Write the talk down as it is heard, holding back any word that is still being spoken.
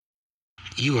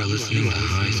You are listening to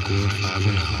High Score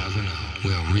 510,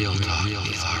 where real talk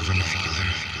is our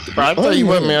vernacular. But I tell you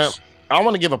what, man, I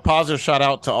want to give a positive shout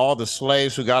out to all the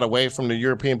slaves who got away from the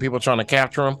European people trying to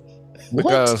capture them,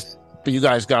 because you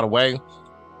guys got away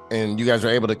and you guys are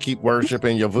able to keep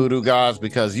worshiping your voodoo gods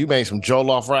because you made some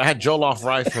jollof rice. I had jollof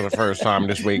rice for the first time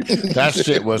this week. That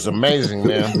shit was amazing,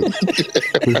 man.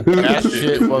 That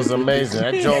shit was amazing.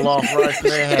 That jollof rice,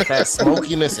 man, had that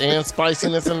smokiness and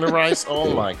spiciness in the rice.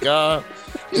 Oh my God.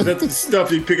 Is that the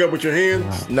stuff you pick up with your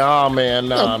hands? Nah, man,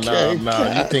 nah.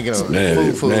 You thinking of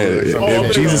food?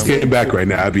 If Jesus came back right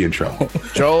now, I'd be in trouble.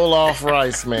 Jollof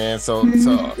rice, man. So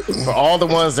for all the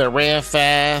ones that ran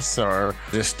fast or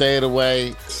just stayed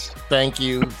away, thank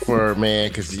you for, man,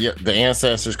 because the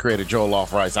ancestors created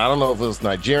jollof rice. I don't know if it was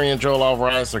Nigerian jollof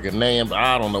rice or Ghanaian.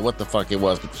 I don't know what the fuck it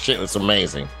was, but the shit was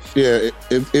amazing. Yeah,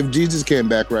 if Jesus came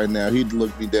back right now, he'd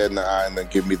look me dead in the eye and then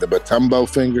give me the Batumbo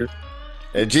finger.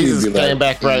 If Jesus came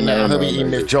back right now, he'll be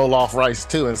eating this jollof rice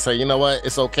too and say, you know what?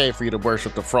 It's okay for you to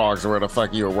worship the frogs or where the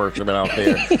fuck you were worshiping out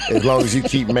there as long as you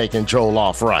keep making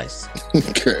jollof rice.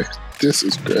 Okay, this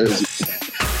is crazy.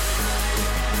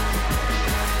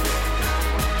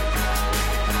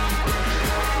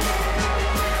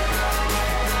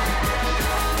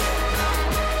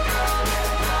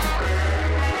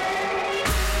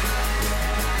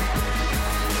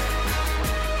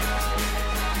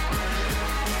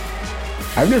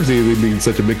 I've never seen it being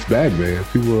such a mixed bag, man.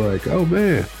 People are like, oh,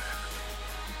 man,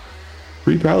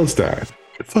 free Palestine.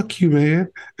 Fuck you, man.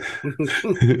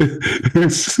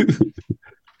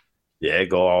 Yeah, it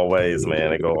go all ways,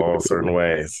 man. It go all certain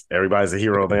ways. Everybody's a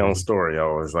hero of their own story, I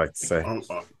always like to say.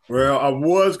 Well, I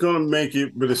was gonna make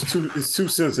it, but it's too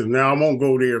sensitive. Now I won't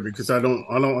go there because I don't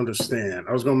understand.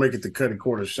 I was gonna make it the Cutty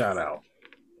Quarter shout out,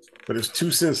 but it's too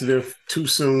sensitive, too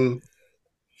soon,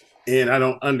 and I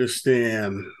don't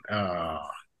understand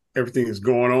everything that's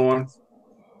going on.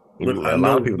 But a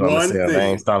lot of people don't understand. They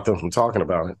ain't stopped them from talking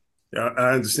about it. I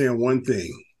understand one thing.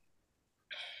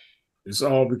 It's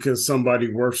all because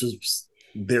somebody worships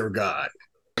their God.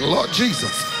 Lord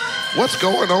Jesus, what's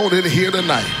going on in here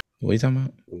tonight? What are you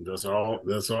talking about?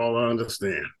 That's all I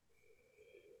understand.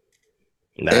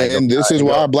 And this is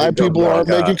why black people aren't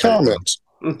making comments.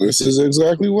 This is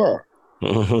exactly why.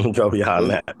 Go behind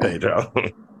that, Pedro.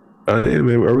 Hey,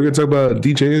 man, are we going to talk about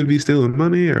DJ Envy stealing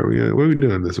money? Or what are we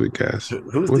doing this week, Cass?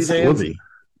 Who's DJ Envy?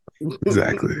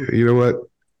 Exactly. You know what?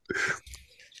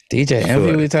 DJ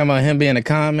Envy, we talking about him being a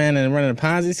con man and running a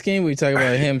Ponzi scheme. We talking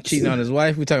about him cheating on his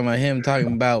wife. We talking about him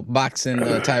talking about boxing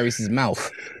Tyrese's mouth.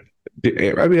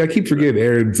 I mean, I keep forgetting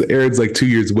Aaron's like 2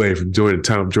 years away from joining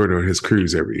Tom Jordan on his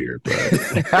cruise every year. But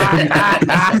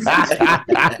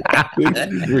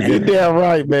you're damn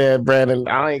right, man, Brandon.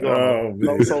 I ain't going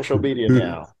no social media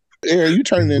now. Aaron, you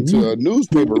turning into a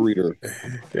newspaper reader.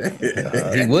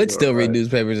 He would still read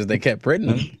newspapers if they kept printing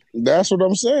them. That's what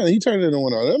I'm saying. He turned into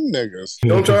one of them niggas.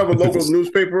 Don't you have a local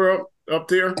newspaper up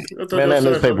there? Man, that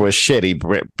newspaper was shitty,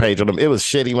 Pedro. It was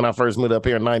shitty when I first moved up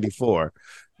here in '94.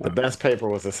 The best paper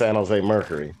was the San Jose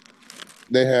Mercury.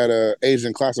 They had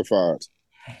Asian classifieds.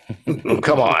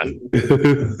 Come on.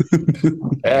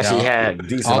 Actually had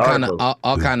decent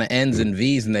all kind of N's and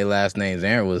V's in their last names.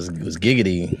 Aaron was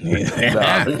giggity.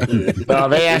 No,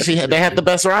 they had the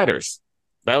best writers.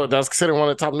 That was considered one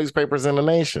of the top newspapers in the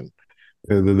nation.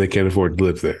 And then they can't afford to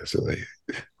live there, so they.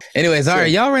 Anyways, all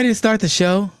right, y'all ready to start the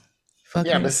show?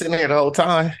 Yeah, I've been sitting here the whole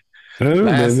time.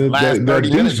 Last 30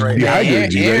 minutes right now.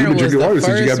 Aaron was the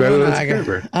first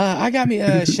one. I got me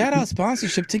a shout out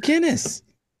sponsorship to Guinness.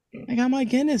 I got my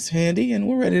Guinness handy and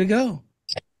we're ready to go.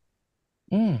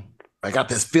 I got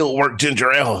this Fieldwork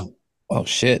ginger ale. Oh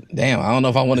shit! Damn, I don't know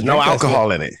if I want to. No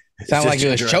alcohol in it. Sound like it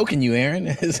was choking you, Aaron.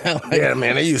 Yeah,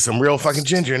 man, they use some real fucking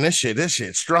ginger in this shit. This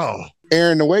shit's strong.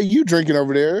 Aaron, the way you drinking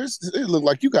over there, it look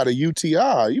like you got a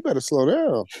UTI. You better slow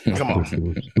down. Come on.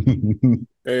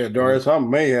 Hey, Doris, I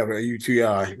may have a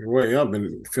UTI. The way I've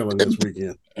been feeling this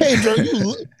weekend. Pedro,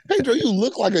 you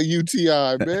look like a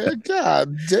UTI, man.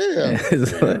 God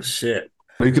damn. Shit.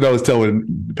 You can always tell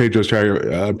when Pedro's trying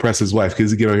to impress his wife because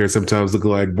he get on here sometimes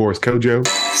looking like Boris Kojo.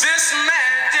 This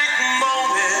magic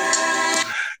moment.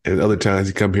 And other times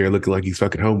he come here looking like he's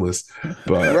fucking homeless.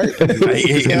 But right.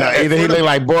 Either he look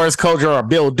like Boris Kojo or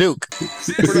Bill Duke.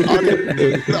 For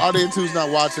the audience who's not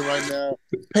watching right now,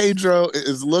 Pedro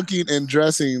is looking and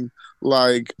dressing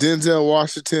like Denzel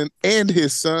Washington and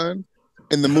his son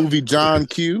in the movie John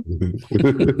Q.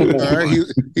 All right,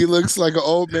 he looks like an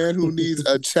old man who needs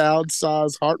a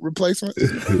child-sized heart replacement.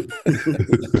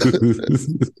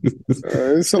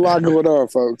 It's a lot going on,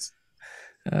 folks.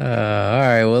 All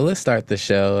right, well, let's start the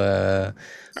show.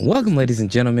 Welcome, ladies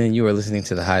and gentlemen. You are listening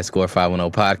to the High Score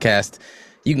 510 podcast,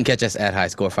 You can catch us at High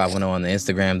Score 510 on the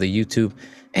Instagram, the YouTube,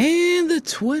 and the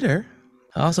Twitter.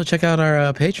 Also, check out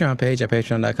our Patreon page at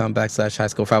patreon.com/High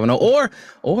Score 510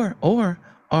 or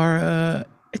our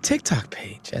TikTok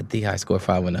page at the High Score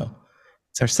 510.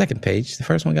 It's our second page. The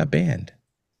first one got banned.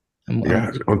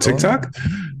 On TikTok?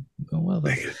 Going well,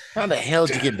 though. How the hell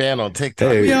did you get banned on TikTok?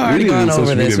 Hey, We already need gone a over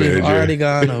social this. media We've manager. already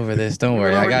gone over this. Don't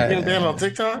worry. I got getting banned on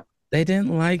TikTok. They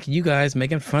didn't like you guys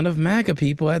making fun of MAGA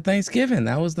people at Thanksgiving.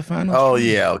 That was the final. Oh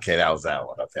yeah, okay, that was that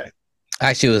one. Okay.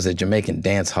 Actually, it was a Jamaican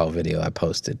dance hall video I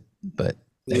posted, but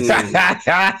they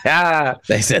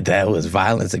said that was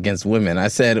violence against women. I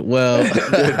said, well,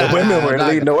 the women were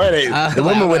leading the way. The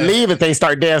women would leave if they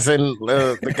start dancing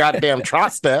the goddamn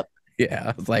trot step. Yeah,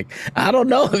 I was like, I don't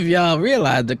know if y'all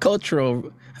realize the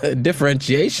cultural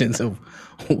differentiations of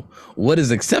what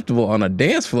is acceptable on a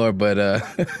dance floor, but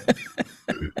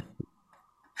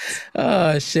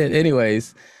oh shit.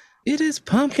 Anyways, it is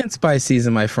pumpkin spice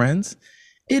season, my friends.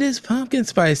 It is pumpkin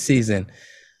spice season.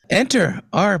 Enter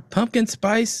our pumpkin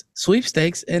spice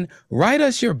sweepstakes and write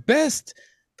us your best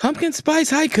pumpkin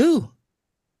spice haiku.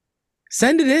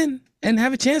 Send it in and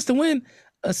have a chance to win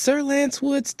a Sir Lance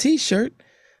Woods t-shirt,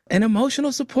 an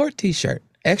emotional support t-shirt,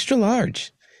 extra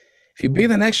large. If you be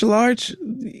an extra large,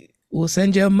 we'll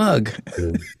send you a mug.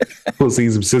 We'll see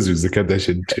some scissors to cut that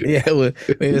shit too. Yeah,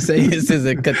 we'll say his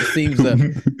scissors cut the seams up.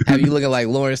 Have you looking like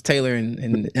Lawrence Taylor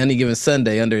in Any Given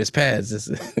Sunday under his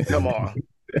pads. Come on.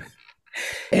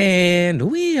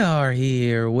 And we are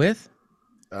here with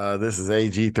This is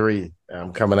AG3.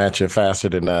 I'm coming at you faster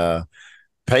than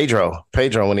Pedro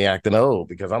when he acting old,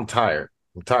 because I'm tired.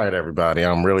 I'm tired, everybody.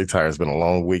 I'm really tired. It's been a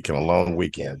long week and a long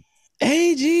weekend.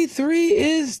 AG3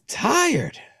 is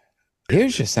tired.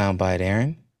 Here's your soundbite,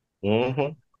 Aaron.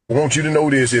 Mm-hmm. I want you to know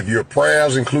this. If your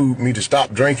prayers include me to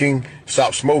stop drinking,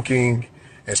 stop smoking,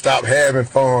 and stop having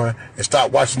fun, and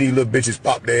stop watching these little bitches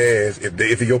pop their ass,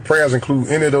 if your prayers include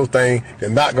any of those things, they're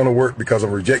not going to work, because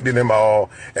I'm rejecting them all,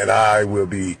 and I will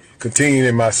be continuing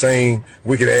in my same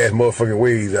wicked ass motherfucking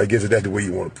ways. I guess that's the way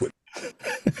you want to put it.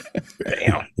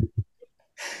 Damn.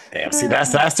 See,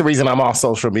 that's the reason I'm off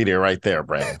social media right there,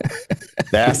 Brandon.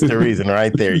 That's the reason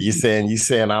right there. You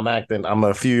saying I'm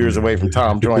a few years away from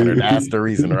Tom Joyner. That's the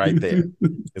reason right there.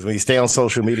 Because when you stay on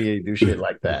social media, you do shit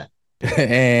like that.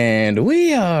 And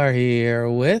we are here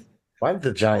with Why did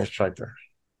the Giants tractor?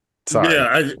 Sorry.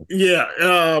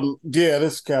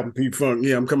 This is Captain P Funk.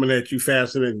 Yeah, I'm coming at you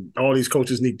faster than all these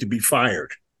coaches need to be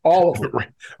fired. All of them.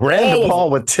 Ran the ball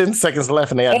with 10 seconds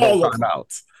left and they had no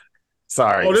timeouts.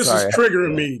 Sorry. Oh, this sorry. is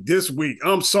triggering me this week.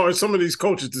 I'm sorry. Some of these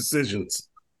coaches' decisions.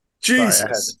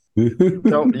 Jesus.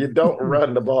 You don't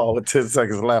run the ball with 10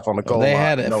 seconds left on the goal line. They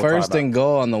had a first and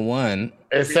goal on the one.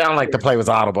 It sounded like the play was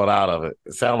audible out of it.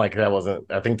 It sounded like that wasn't.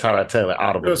 I think Tyrod Taylor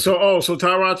audible. So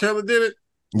Tyrod Taylor did it?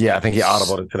 Yeah, I think he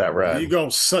audibled into that run. There you go,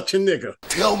 such a nigga.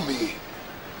 Tell me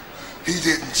he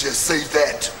didn't just say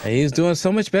that. He was doing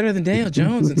so much better than Daniel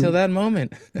Jones until that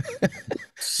moment.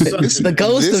 The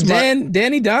ghost of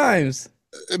Danny Dimes.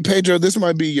 Pedro, this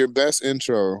might be your best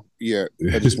intro yet.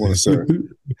 I just want to say.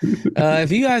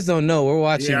 If you guys don't know, we're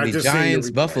watching the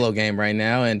Giants-Buffalo game right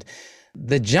now, and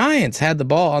the Giants had the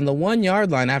ball on the 1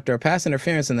 yard line after a pass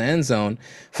interference in the end zone.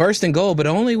 First and goal, but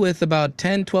only with about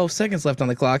 10, 12 seconds left on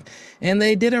the clock, and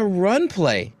they did a run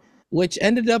play, which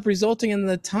ended up resulting in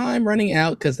the time running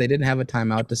out because they didn't have a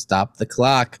timeout to stop the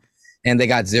clock. And they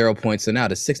got 0 points, so now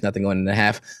it's 6-0 going into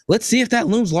half. Let's see if that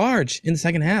looms large in the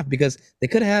second half, because they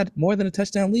could have had more than a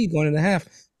touchdown lead going into half,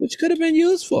 which could have been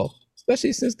useful,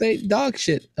 especially since they dog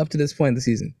shit up to this point in the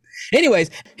season.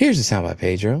 Anyways, here's the sound by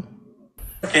Pedro.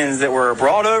 Africans that were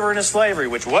brought over into slavery,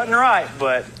 which wasn't right,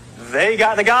 but they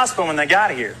got the gospel when they got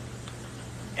here.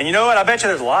 And you know what? I bet you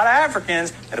there's a lot of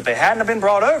Africans that if they hadn't have been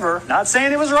brought over, not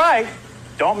saying it was right,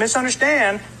 don't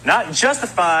misunderstand, not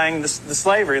justifying the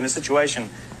slavery in the situation,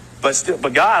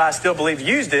 but God, I still believe,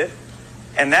 used it.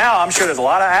 And now I'm sure there's a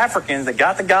lot of Africans that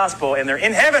got the gospel, and they're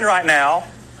in heaven right now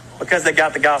because they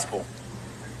got the gospel.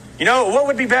 You know, what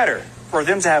would be better? For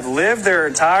them to have lived their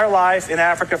entire life in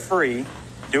Africa free,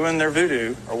 doing their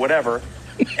voodoo or whatever,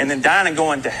 and then dying and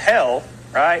going to hell,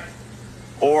 right?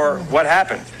 Or what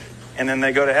happened? And then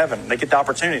they go to heaven. They get the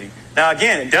opportunity. Now,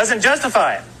 again, it doesn't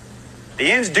justify it.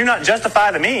 The ends do not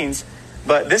justify the means,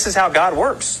 but this is how God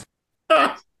works.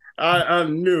 I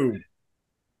knew.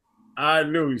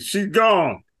 She's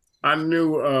gone. I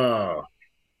knew.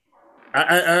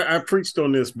 I preached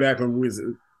on this back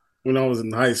when I was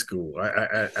in high school.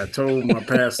 I told my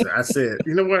pastor. I said,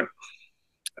 you know what?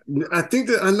 I think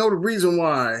that I know the reason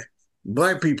why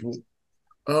Black people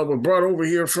were brought over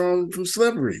here from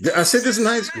slavery. I said this in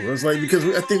high school. I was like, because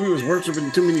I think we was worshiping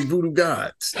too many voodoo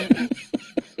gods.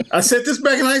 I said this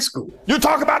back in high school. You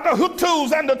talk about the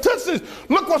Hutus and the Tutsis.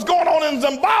 Look what's going on in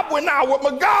Zimbabwe now with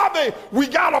Mugabe. We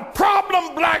got a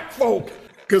problem, black folk.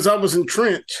 Because I was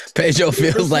entrenched. Pedro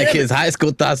feels like his high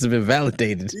school thoughts have been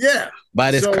validated. Yeah.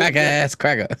 By this cracker-ass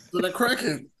cracker. So that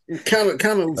cracker kind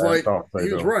of like,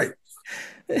 he was right.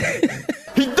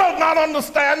 He does not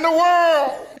understand the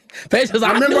world. Pedro's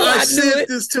I remember I said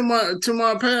this to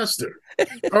my pastor.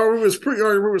 or we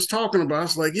was talking about it. I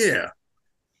was like, yeah.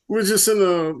 We were just in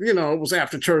it was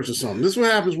after church or something. This is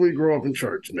what happens when you grow up in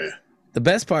church, man. The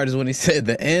best part is when he said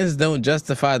the ends don't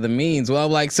justify the means. Well,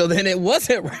 I'm like, so then it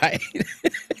wasn't right.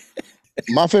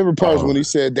 My favorite part is when he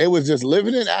said they was just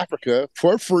living in Africa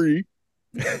for free.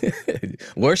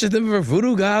 Worship them for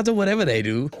voodoo gods or whatever they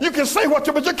do. You can say what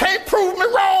but you can't prove me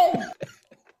wrong.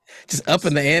 Just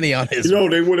upping the ante on his they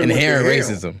inherent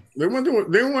racism.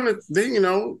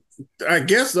 I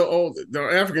guess the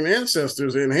African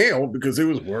ancestors in hell because they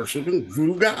was worshiping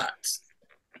voodoo gods.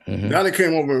 Mm-hmm. Now they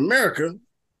came over to America,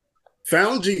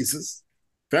 found Jesus,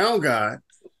 found God.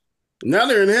 Now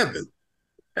they're in heaven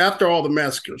after all the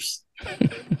massacres.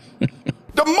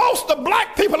 The most the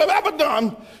black people have ever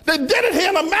done, they did it here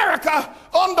in America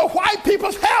under white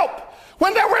people's help.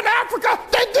 When they were in Africa,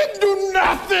 they didn't do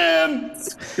nothing.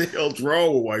 What the hell's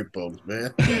wrong with white folks,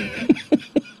 man?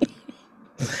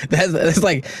 That's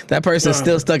like that person's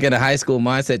still stuck in a high school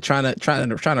mindset,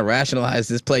 trying to rationalize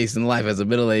this place in life as a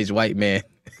middle-aged white man.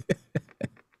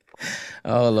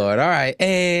 Oh Lord! All right,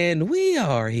 and we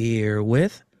are here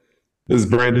with. This is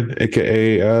Brandon,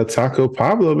 aka Taco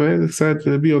Pablo, man. Excited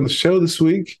to be on the show this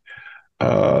week.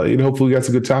 Hopefully we got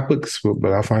some good topics,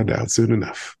 but I'll find out soon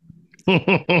enough. All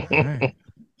right.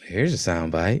 Here's a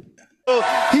soundbite.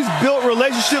 He's built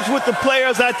relationships with the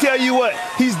players. I tell you what,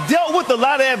 he's dealt with a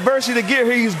lot of adversity to get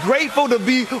here. He's grateful to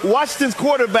be Washington's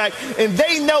quarterback, and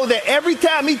they know that every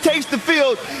time he takes the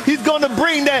field, he's going to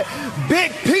bring that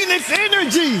big Phoenix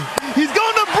energy. He's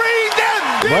going to bring that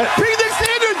big Phoenix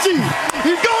energy.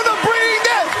 He's going to bring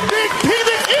that big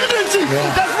Phoenix energy. Yeah.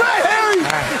 That's right, Harry.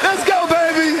 Let's go,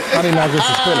 baby. How did he not get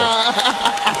suspended?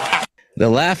 The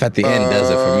laugh at the end does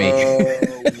it for me.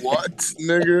 What,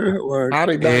 nigga? Like, how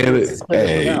did he not get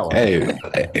suspended?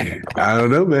 Hey, I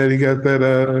don't know, man. He got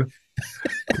that.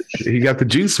 He got the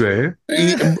juice, man.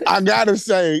 I gotta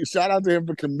say, shout out to him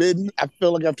for committing. I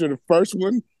feel like after the first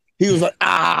one, he was like,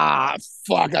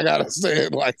 fuck, I gotta say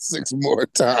it like 6 more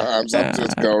times. I'm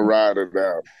just gonna ride it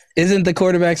out. Isn't the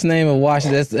quarterback's name of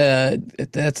Washington?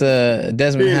 That's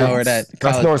Desmond Howard at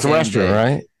That's Northwestern,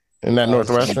 right? Isn't that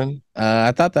Northwestern?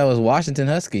 I thought that was Washington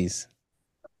Huskies.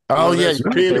 Oh yeah,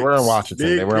 they were in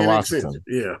Washington. They were in Washington.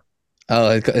 Yeah.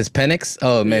 Oh, it's Penix?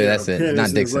 Oh, maybe that's it. Penix, not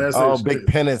Dixon. Oh, big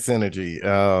Penix energy.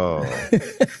 Oh.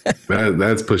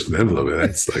 That's pushing the envelope.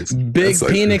 That's like big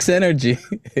Penix energy.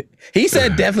 He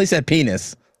definitely said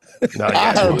penis. No,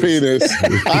 I heard penis.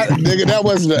 Nigga, that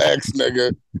wasn't an X,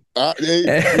 nigga.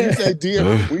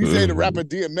 When you say the rapper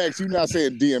DMX, you're not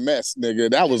saying DMS, nigga.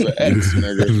 That was an X,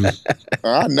 nigga.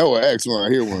 I know an X when I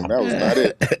hear one. That was not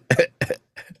it.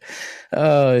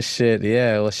 Oh shit!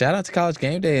 Yeah. Well, shout out to College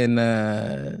Game Day and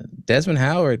Desmond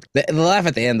Howard. The laugh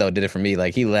at the end though did it for me.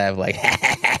 Like he laughed like,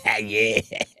 yeah.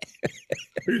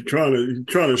 He's trying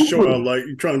to show out like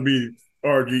you're trying to be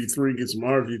RG3, get some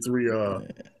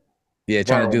RG3. Yeah,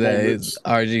 trying to do that is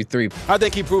RG3. I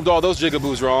think he proved all those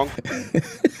jigaboos wrong.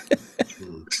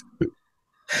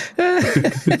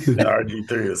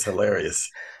 RG3 is hilarious.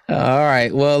 All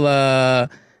right. Well,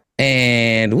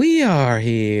 and we are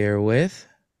here with.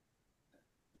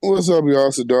 What's up, y'all?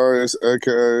 It's Darius,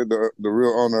 aka the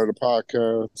real owner of the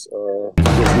podcast. Don't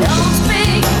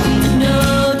speak,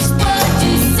 know just what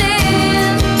you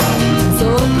said.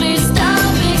 So please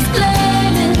stop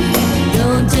explaining.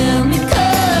 Don't tell me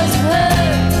 'cause it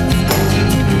hurts.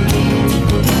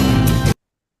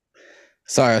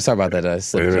 Sorry about that.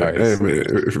 Hey,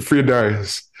 free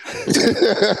Darius.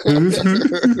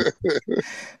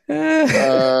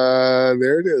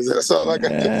 There it is. That's all I got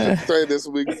to say this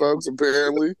week, folks.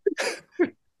 Apparently.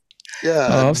 Yeah.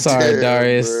 Oh, I'm sorry,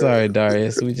 Darius. Bro. Sorry,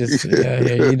 Darius. We just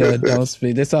don't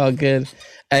speak. It's all good.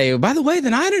 Hey, by the way, the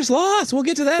Niners lost. We'll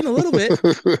get to that in a little bit.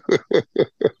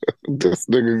 This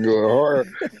nigga going hard.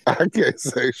 I can't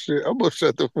say shit. I'm gonna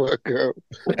shut the fuck up.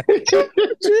 Jared,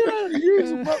 you a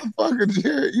motherfucker,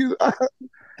 Jared.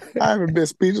 I haven't been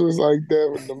speechless like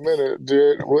that in a minute,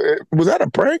 Jared. Was that a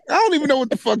prank? I don't even know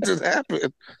what the fuck just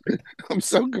happened. I'm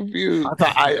so confused. I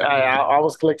thought I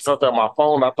was clicking something on my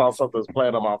phone. I thought something was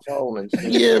playing on my phone and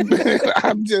shit. Yeah, man.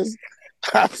 I'm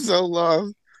so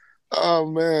lost. Oh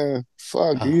man,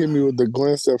 fuck! He hit me with the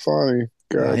Gwen Stefani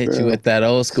I'll hit you with that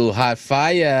old school hot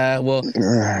fire. Well,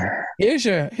 here's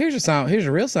your sound. Here's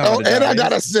your real sound. Oh, and I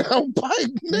got a sound bite.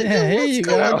 Nigga, yeah, here you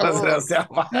go.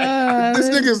 This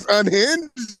nigga's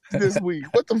unhinged this week.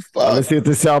 What the fuck? Let's see what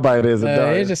the soundbite is.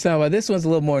 Here's your soundbite. This one's a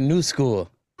little more new school.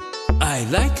 I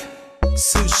like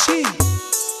sushi.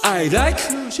 I like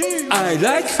sushi. I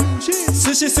like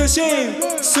sushi.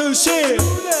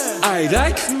 I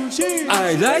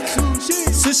like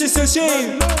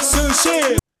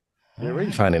sushi. Yeah, where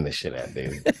you finding this shit at,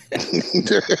 dude?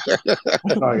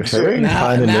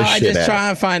 Now I just try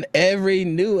and find every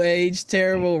new age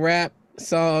terrible rap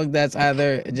song that's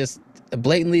either just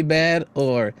blatantly bad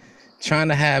or trying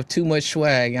to have too much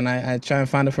swag, and I try and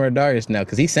find it for Darius now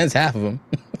because he sends half of them.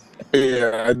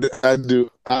 Yeah, I do.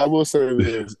 I will say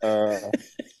this.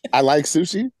 I like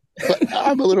sushi, but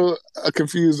I'm a little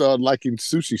confused on liking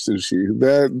sushi.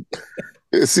 That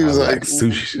it seems like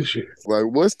sushi. Like,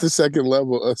 what's the second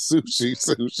level of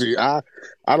sushi? I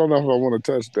don't know if I want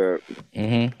to touch that.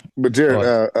 Mm-hmm. But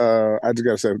Jared, I just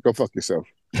gotta say, go fuck yourself.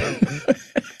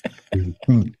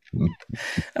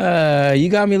 You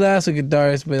got me last week,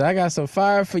 Darius, but I got some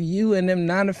fire for you and them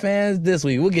Niner fans this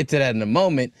week. We'll get to that in a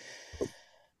moment.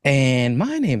 And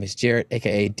my name is Jared,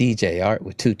 aka DJ Art,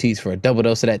 with 2 T's for a double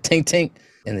dose of that tink tink,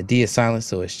 and the D is silent,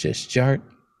 so it's just Jart.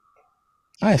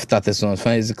 I thought this one was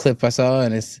funny. It's a clip I saw,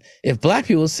 and it's if black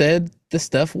people said the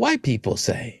stuff white people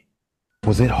say.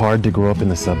 Was it hard to grow up in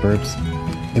the suburbs?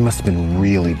 It must have been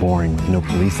really boring with no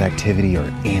police activity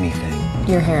or anything.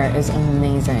 Your hair is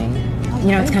amazing.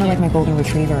 You know, it's kind of like my golden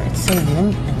retriever. It's so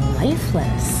limp and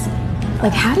lifeless.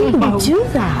 Like, how do you do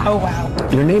that? Oh, wow.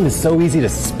 Your name is so easy to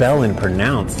spell and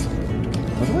pronounce.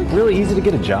 Was it like really easy to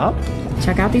get a job?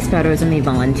 Check out these photos of me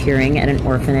volunteering at an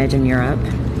orphanage in Europe.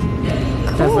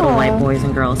 Those little white boys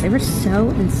and girls, they were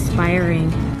so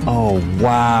inspiring. Oh,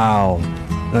 wow.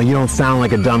 No, you don't sound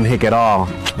like a dumb hick at all.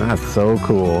 That's so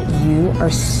cool. You are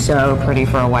so pretty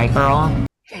for a white girl.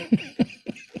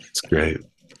 It's great.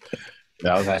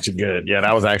 That was actually good. Yeah,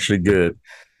 that was actually good.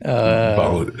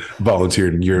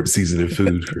 Volunteered in Europe seasoning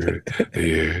food for a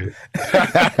year.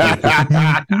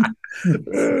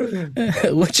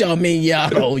 What y'all mean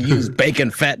y'all don't use bacon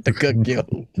fat to cook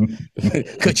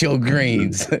your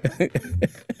greens?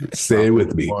 Say it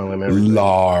with me.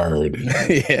 Lard.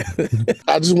 Yeah.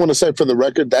 I just want to say for the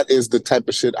record, that is the type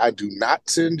of shit I do not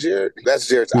send Jared. That's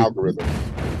Jared's algorithm.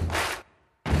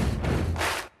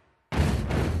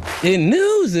 In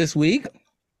news this week,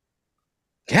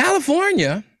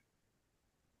 California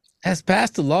has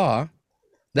passed a law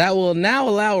that will now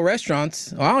allow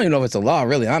restaurants, I don't even know if it's a law,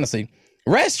 really, honestly.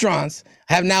 Restaurants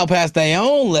have now passed their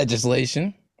own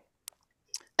legislation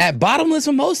at bottomless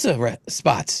mimosa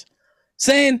spots,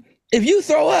 saying if you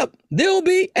throw up, there will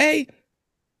be a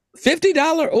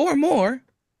 $50 or more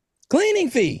cleaning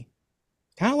fee.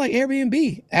 Kind of like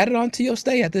Airbnb, added onto your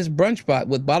stay at this brunch spot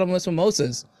with bottomless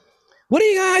mimosas. What do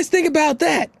you guys think about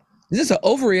that? Is this an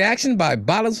overreaction by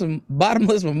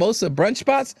bottomless mimosa brunch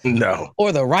spots? No.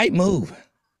 Or the right move?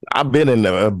 I've been in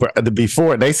the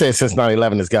before. They said since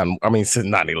 9/11 has gotten, since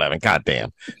 9/11,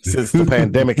 goddamn. Since the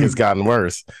pandemic has gotten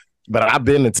worse. But I've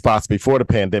been in spots before the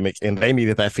pandemic, and they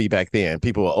needed that feedback then.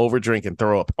 People will overdrink and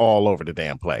throw up all over the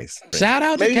damn place. Shout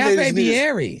out to Cafe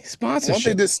Vieri, sponsorship. Why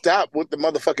don't they just stop with the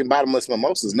motherfucking bottomless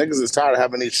mimosas? Niggas is tired of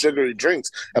having these sugary drinks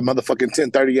at motherfucking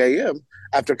 10:30 a.m.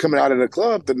 after coming out of the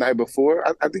club the night before.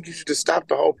 I think you should just stop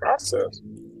the whole process.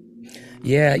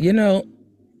 Yeah,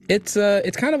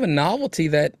 it's kind of a novelty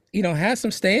that, has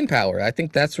some staying power. I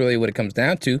think that's really what it comes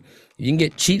down to. You can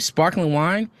get cheap sparkling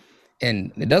wine,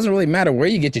 and it doesn't really matter where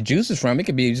you get your juices from. It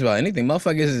could be just about anything.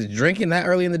 Motherfuckers is drinking that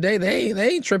early in the day. They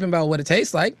ain't tripping about what it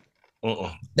tastes like.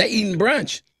 They eating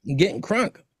brunch and getting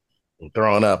crunk.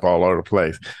 Throwing up all over the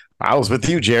place. I was with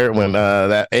you, Jared, when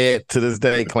that Ed to this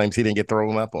day claims he didn't get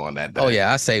thrown up on that day. Oh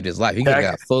yeah, I saved his life. He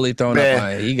got fully thrown up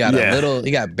on it. He got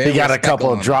he got a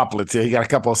couple of droplets here. He got a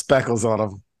couple of speckles on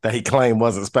him that he claimed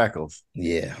wasn't speckles.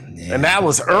 Yeah. And that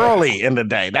was early in the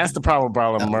day. That's the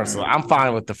problem, Mercer. I'm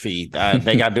fine with the fee.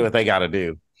 They got to do what they got to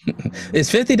do.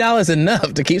 Is $50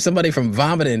 enough to keep somebody from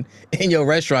vomiting in your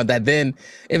restaurant that then,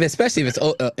 especially if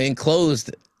it's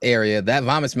enclosed area, that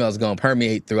vomit smell is going to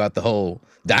permeate throughout the whole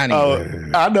dining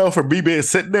room? I know for me being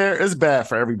sitting there, it's bad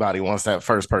for everybody once that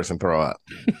first person throw up.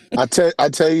 I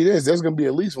tell you this, there's going to be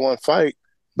at least one fight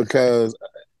because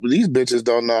these bitches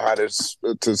don't know how to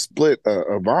split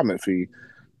a vomit fee.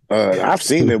 I've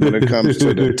seen it when it comes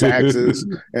to the taxes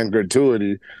and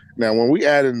gratuity. Now, when we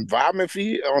add in vomit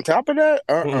fee on top of that,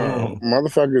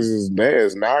 motherfuckers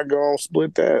is not going to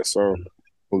split that. So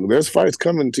there's fights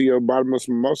coming to your bottomless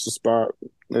mimosa spot.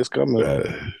 It's coming.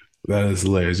 That is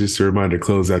hilarious. Just a reminder,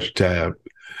 close out your tab.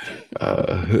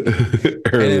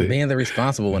 early. Being the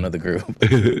responsible one of the group.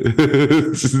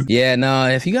 Yeah, no,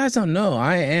 if you guys don't know,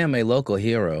 I am a local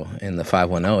hero in the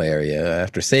 510 area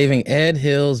after saving Ed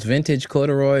Hill's vintage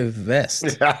corduroy vest.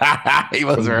 He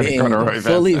was from wearing a being corduroy vest.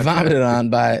 fully vomited on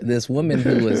by this woman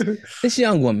this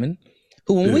young woman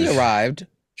who, when we arrived,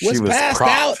 was passed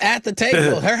out at the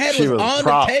table. Her head was on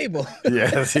the table.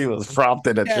 Yes, he was propped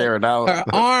in a chair now. Her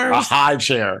arms. A high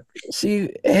chair. She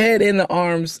head in the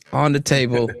arms on the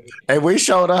table. And we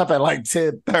showed up at like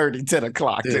 10:30, 10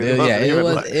 o'clock. It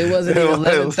wasn't even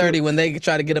 11:30 when they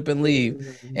tried to get up and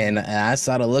leave. And I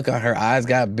saw the look on her eyes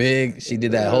got big. She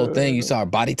did that whole thing. You saw her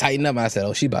body tighten up. And I said,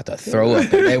 oh, she about to throw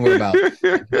up. And they were about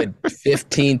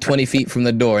 15, 20 feet from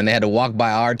the door. And they had to walk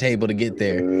by our table to get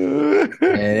there.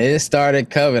 And it started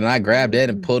coming. I grabbed Ed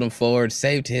and pulled him forward,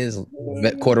 saved his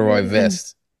corduroy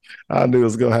vest. I knew it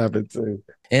was going to happen too.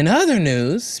 In other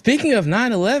news, speaking of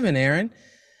 9/11, Aaron,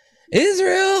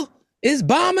 Israel is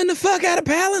bombing the fuck out of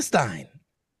Palestine.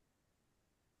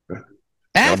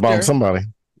 After bomb somebody.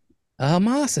 A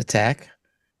Hamas attack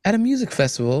at a music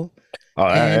festival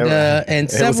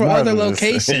and several other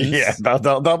locations. Yeah,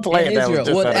 don't play it.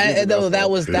 That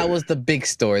was the big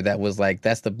story. That was like,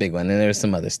 that's the big one. And there's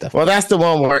some other stuff. Well, that's the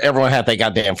one where everyone had their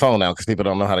goddamn phone out because people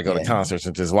don't know how to go to concerts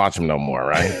and just watch them no more,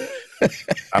 right?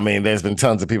 I mean, there's been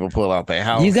tons of people pull out their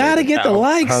house. You got to get the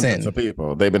likes hundreds of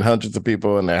people. They've been hundreds of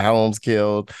people in their homes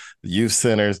killed, youth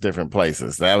centers, different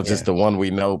places. That was just the one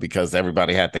we know because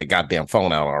everybody had their goddamn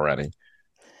phone out already.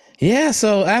 Yeah,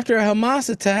 so after a Hamas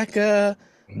attack,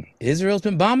 Israel's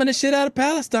been bombing the shit out of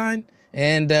Palestine.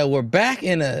 And we're back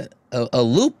in a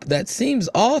loop that seems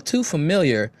all too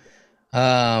familiar.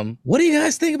 What do you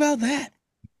guys think about that?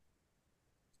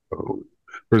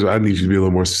 First of all, I need you to be a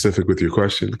little more specific with your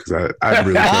question because I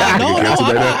really can't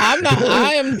I'm not.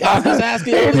 I'm just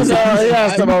asking. He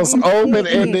has the most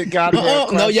open-ended goddamn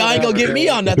question. No, y'all ain't gonna get me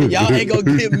on nothing. Y'all ain't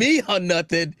gonna get me on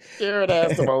nothing. Jared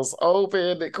asked the most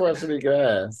open-ended question he could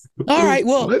ask. All right,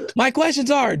 well, my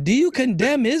questions are: do you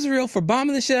condemn Israel for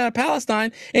bombing the shit out of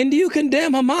Palestine, and do you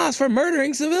condemn Hamas for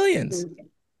murdering civilians?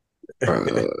 All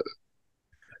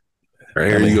right,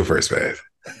 here you go first, man.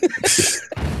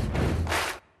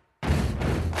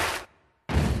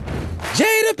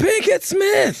 Jada Pinkett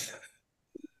Smith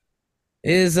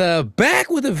is back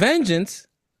with a vengeance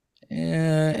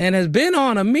and has been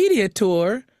on a media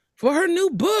tour for her new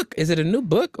book. Is it a new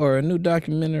book or a new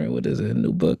documentary? What is it? A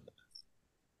new book?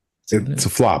 It's a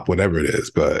flop, whatever it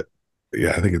is, but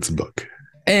yeah, I think it's a book.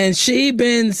 And she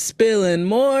been spilling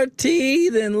more tea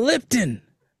than Lipton.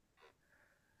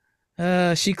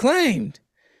 She claimed.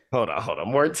 Hold on.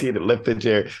 More tea than Lipton,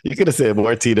 Jared. You could have said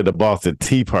more tea than the Boston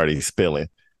Tea Party spilling.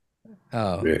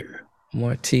 Oh, yeah.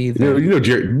 More tea than... You know,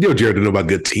 Jared don't know about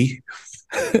good tea.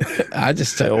 I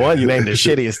just tell you, you named the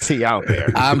shittiest tea out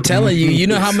there. I'm telling you, you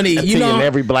know how many in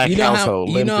every black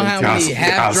household. You know how many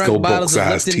half-drunk bottles of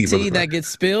Lipton tea that gets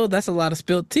spilled? That's a lot of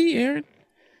spilled tea, Aaron.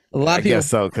 A lot of people guess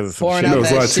so, because pouring out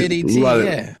that shitty tea.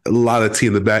 A lot of tea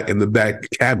in the back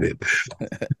cabinet.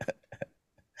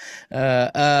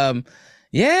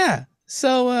 Yeah.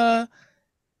 So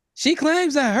she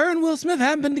claims that her and Will Smith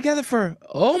haven't been together for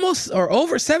almost or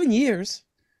over 7 years,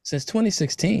 since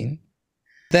 2016.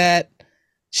 That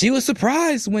she was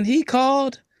surprised when he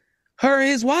called her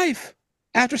his wife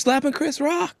after slapping Chris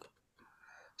Rock.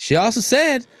 She also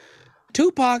said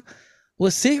Tupac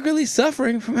was secretly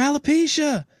suffering from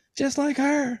alopecia, just like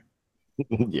her.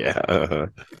 Yeah.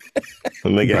 The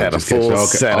nigga had a full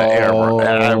set of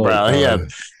eyebrows. He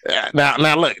had...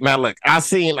 Now look. I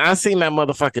seen that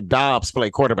motherfucker Dobbs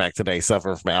play quarterback today,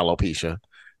 suffering from alopecia.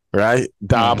 Right?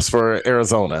 Dobbs for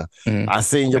Arizona. I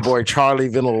seen your boy Charlie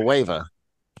Villanueva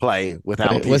play with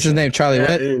alopecia. What's his name? Charlie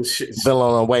what?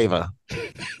 Villanueva.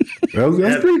 That was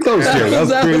pretty close, Jerry. That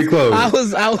was pretty close.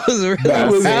 I was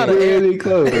really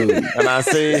close. And I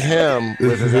seen him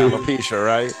with his alopecia,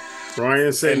 right?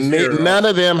 Ryan said none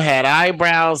of them had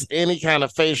eyebrows, any kind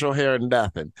of facial hair,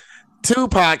 nothing.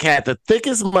 Tupac had the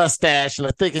thickest mustache and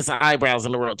the thickest eyebrows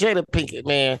in the world. Jada Pinkett,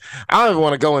 man, I don't even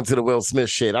want to go into the Will Smith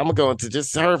shit. I'm going to go into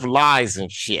just her lies and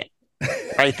shit.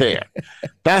 Right there.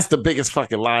 That's the biggest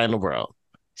fucking lie in the world.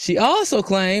 She also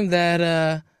claimed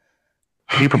that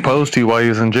he proposed to you while he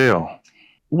was in jail.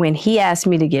 When he asked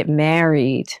me to get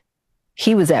married,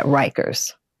 he was at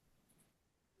Rikers.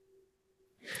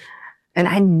 And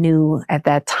I knew at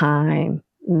that time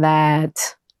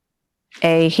that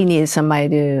he needed somebody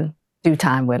to do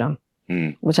time with him,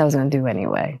 which I was going to do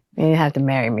anyway. He didn't have to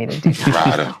marry me to do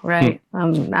time. Right?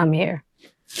 I'm here.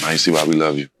 I see why we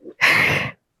love you.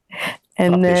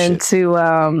 And then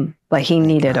he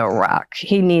needed a rock.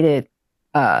 He needed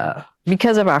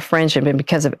because of our friendship and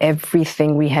because of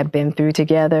everything we had been through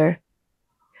together,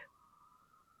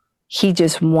 he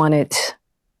just wanted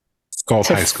called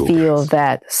to high school. feel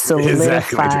that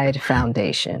solidified Exactly.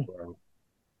 foundation.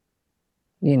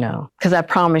 You know, because I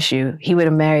promise you, he would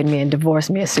have married me and divorced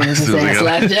me as soon as his ass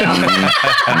left jail.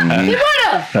 He would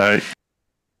have. All right.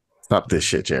 Stop this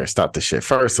shit, Jared. Stop this shit.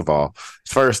 First of all,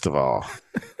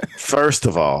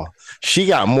 she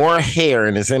got more hair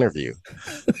in this interview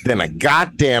than a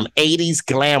goddamn 80s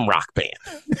glam rock band.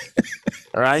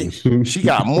 All right? She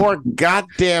got more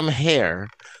goddamn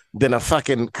hair than a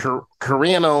fucking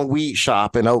Korean-owned weed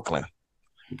shop in Oakland.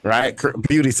 Right?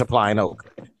 Beauty supply in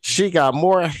Oakland. She got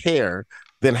more hair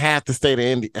than half the state of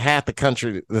India, half the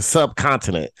country, the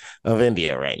subcontinent of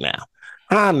India right now.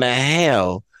 How in the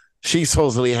hell she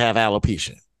supposedly have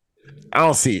alopecia? I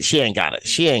don't see it. She ain't got it.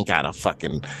 She ain't got a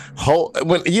fucking whole.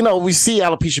 When we see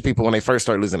alopecia people when they first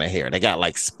start losing their hair, they got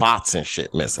like spots and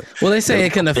shit missing. Well, they say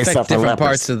it can affect different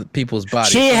parts of the people's body.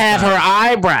 She have her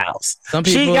eyebrows.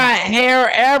 She got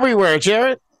hair everywhere,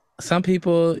 Jared. Some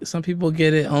people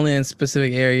get it only in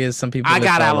specific areas. Some people. I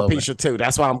got alopecia too.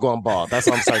 That's why I'm going bald. That's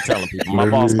what I'm starting telling people. My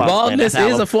bald spots. Baldness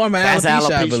is a form of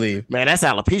alopecia, I believe. Man, that's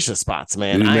alopecia spots,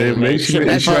 man. She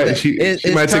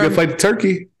might take a flight to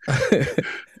Turkey.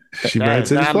 She might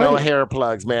take a flight. No hair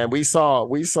plugs, man. We saw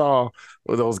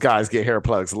what those guys get hair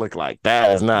plugs look like.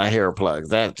 That is not hair plugs.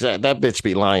 That bitch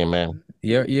be lying, man.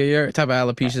 Your type of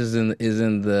alopecia is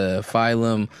in the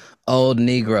phylum old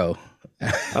Negro.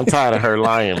 I'm tired of her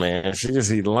lying, man. She just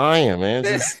be lying, man.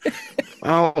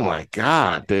 Oh my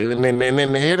God, dude. And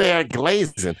then here they are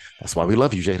glazing. That's why we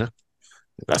love you, Jada.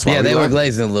 That's why they were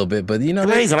glazing a little bit, but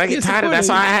glazing. I get tired of that. That's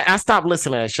why I stopped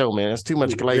listening to that show, man. It's too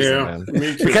much glazing, man.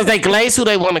 Because they glaze who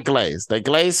they want to glaze. They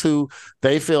glaze who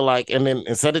they feel like, and then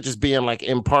instead of just being like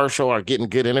impartial or getting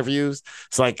good interviews,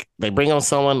 it's like they bring on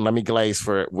someone.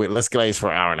 Let's glaze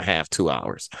for an hour and a half, 2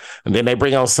 hours, and then they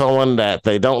bring on someone that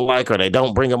they don't like or they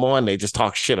don't bring them on. They just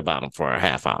talk shit about them for a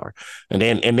half hour, and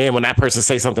then when that person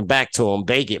says something back to them,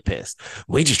 they get pissed.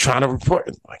 We just trying to report.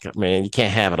 Like, man, you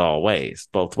can't have it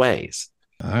both ways.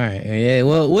 All right. Yeah.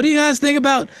 Well, what do you guys think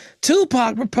about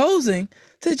Tupac proposing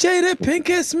to Jada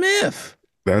Pinkett Smith?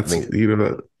 That's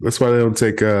that's why they don't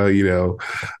take they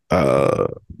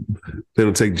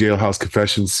don't take jailhouse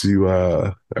confessions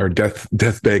or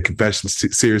deathbed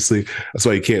confessions seriously. That's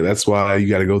why you can't. That's why you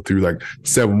got to go through like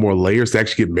 7 more layers to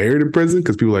actually get married in prison,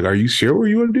 because people are like, are you sure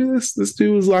you want to do this? This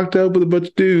dude was locked up with a bunch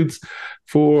of dudes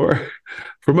for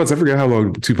months. I forget how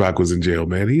long Tupac was in jail,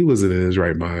 man. He wasn't in his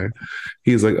right mind.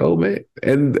 He was like, oh man.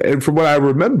 And from what I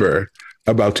remember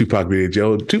about Tupac being in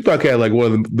jail, Tupac had like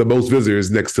one of the most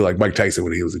visitors next to like Mike Tyson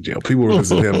when he was in jail. People were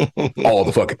visiting him all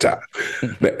the fucking time.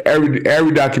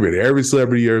 Every documentary, every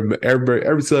celebrity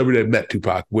that met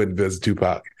Tupac went and visited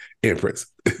Tupac in prison.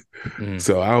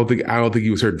 So I don't think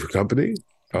he was hurting for company.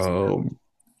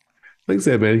 Like I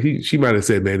said, man, she might have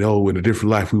said, man, in a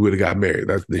different life we would have got married.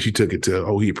 Then she took it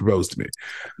to, he proposed to me.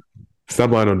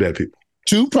 Stop lying on that, people.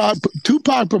 Tupac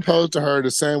proposed to her the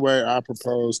same way I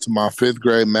proposed to my 5th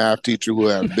grade math teacher who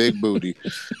had a big booty.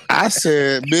 I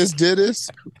said, Miss Dennis,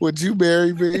 would you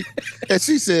marry me? And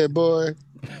she said, boy,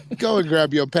 go and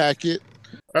grab your packet.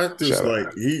 I just like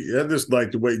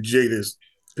the way Jada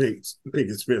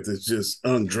Pinkett Smith is just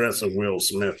undressing Will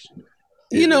Smith.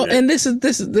 And this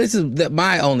is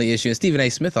my only issue. And Stephen A.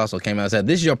 Smith also came out and said,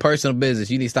 this is your personal business.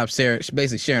 You need to stop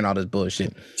sharing all this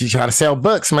bullshit. She's trying to sell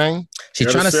books, man. She's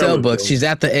trying to sell books. She's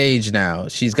at the age now.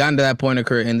 She's gotten to that point in her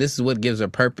career, and this is what gives her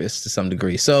purpose to some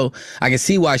degree. So I can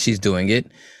see why she's doing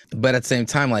it. But at the same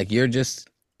time, like, your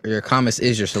comments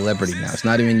is your celebrity now. It's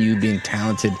not even you being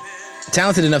talented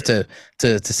enough to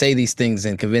say these things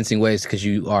in convincing ways because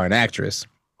you are an actress.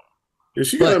 Is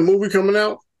she got a movie coming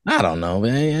out? I don't know,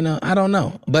 man. I don't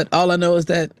know. But all I know is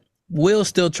that Will's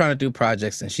still trying to do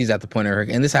projects, and she's at the point of her,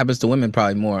 and this happens to women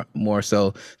probably more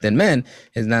so than men,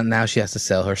 is now she has to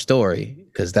sell her story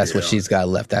because that's what she's got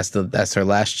left. That's her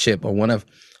last chip, or one of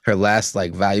her last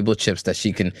like valuable chips that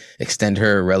she can extend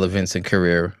her relevance and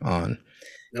career on.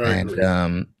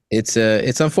 And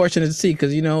it's unfortunate to see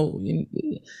because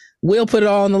Will put it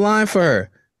all on the line for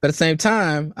her, but at the same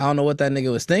time, I don't know what that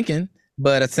nigga was thinking,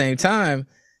 but at the same time.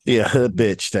 Yeah, hood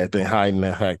bitch that been hiding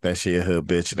the fact that she a hood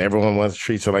bitch, and everyone wants to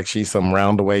treat her like she's some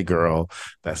roundaway girl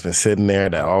that's been sitting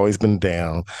there, that always been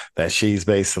down, that she's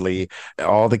basically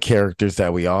all the characters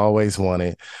that we always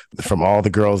wanted from all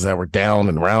the girls that were down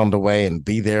and roundaway and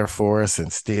be there for us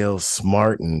and still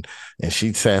smart, and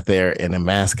she sat there and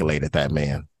emasculated that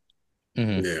man.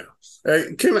 Mm-hmm. Yeah.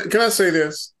 Hey, can I say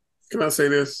this?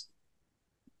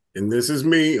 And this is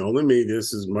me, only me.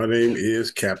 My name is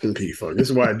Captain P-Funk. This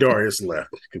is why Darius left,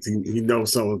 because he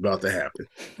knows something's about to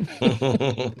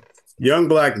happen. Young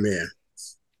black man,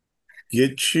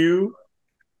 get you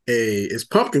it's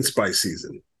pumpkin spice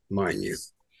season, mind you.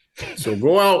 So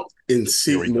go out and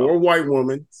seek more white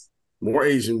women, more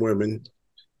Asian women,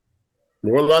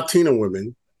 more Latino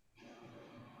women,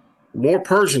 more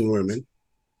Persian women.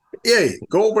 Yeah,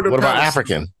 go over to What about Palestine.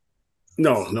 African?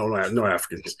 No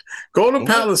Africans. Go to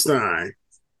Palestine.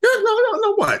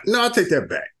 No, what? No, I'll take that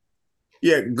back.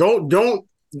 Yeah, don't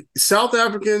South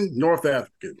African, North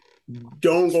African.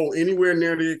 Don't go anywhere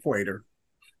near the equator.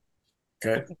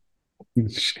 Okay.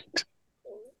 Shit.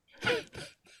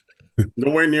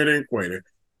 Nowhere near the equator.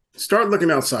 Start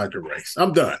looking outside your race.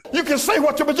 I'm done. You can say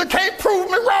what you, but you can't prove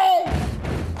me wrong.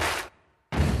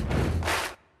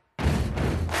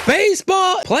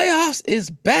 Baseball playoffs is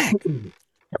back.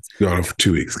 It's gone on for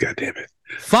 2 weeks. God damn it.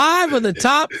 5 of the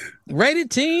top rated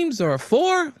teams, or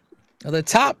 4 of the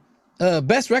top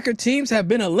best record teams, have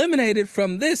been eliminated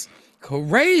from this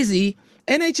crazy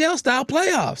NHL style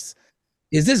playoffs.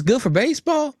 Is this good for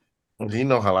baseball? Do you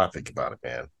know how I think about it,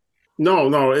 man?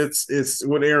 No, it's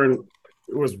what Aaron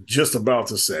was just about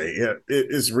to say. It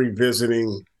is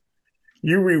revisiting.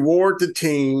 You reward the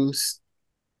teams.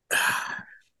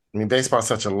 I mean, baseball's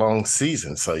such a long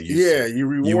season, so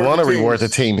you want to reward the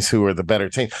teams who are the better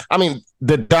team. I mean,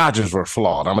 the Dodgers were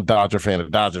flawed. I'm a Dodger fan. The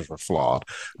Dodgers were flawed.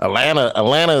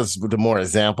 Atlanta's the more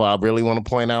example I really want to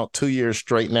point out. 2 years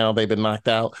straight now they've been knocked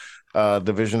out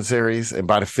division series and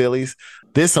by the Phillies.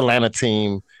 This Atlanta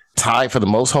team tied for the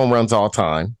most home runs all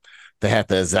time. They had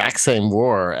the exact same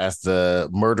WAR as the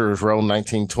Murderers Row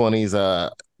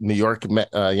 1920s New York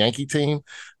Yankee team.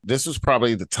 This was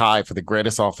probably the tie for the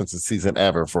greatest offensive season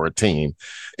ever for a team.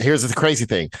 Here's the crazy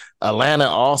thing. Atlanta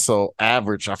also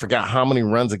averaged, I forgot how many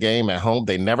runs a game at home.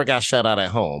 They never got shut out at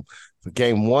home. For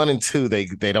game 1 and 2,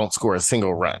 they don't score a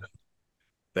single run.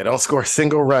 They don't score a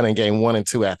single run in game 1 and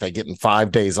 2 after getting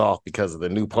 5 days off because of the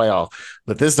new playoff.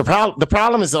 But this the problem. The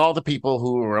problem is all the people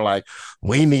who were like,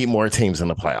 we need more teams in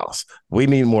the playoffs. We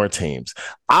need more teams.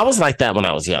 I was like that when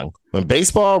I was young. When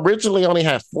baseball originally only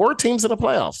had 4 teams in the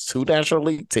playoffs, 2 National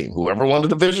League teams. Whoever won the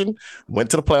division went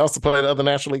to the playoffs to play the other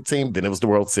National League team. Then it was the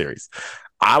World Series.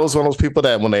 I was one of those people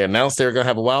that when they announced they were going to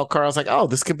have a wild card, I was like, oh,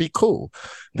 this could be cool.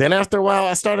 Then after a while,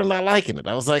 I started not liking it.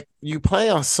 I was like, you play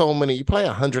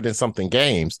 100 and something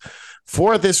games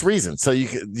for this reason. So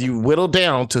you whittle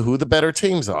down to who the better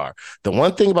teams are. The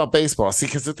one thing about baseball,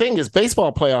 because the thing is,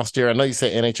 baseball playoffs, Jerry, I know you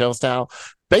say NHL style.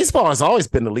 Baseball has always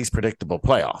been the least predictable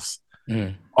playoffs.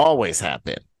 Always have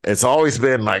been. It's always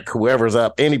been like whoever's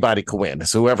up, anybody can win.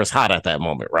 It's whoever's hot at that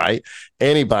moment, right?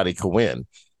 Anybody can win.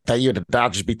 That year, the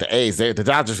Dodgers beat the A's. The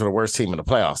Dodgers were the worst team in the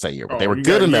playoffs that year, but they were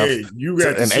good enough.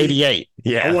 In '88.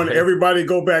 Yeah, I want everybody to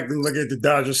go back and look at the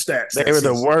Dodgers stats. They were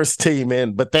the worst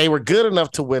team but they were good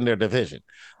enough to win their division.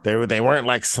 They weren't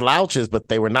like slouches, but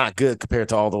they were not good compared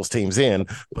to all those teams in.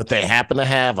 But they happened to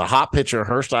have a hot pitcher.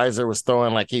 Hershiser was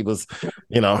throwing like he was,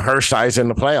 Hershiser in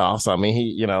the playoffs. I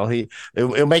mean,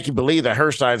 it'll make you believe that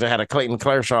Hershiser had a Clayton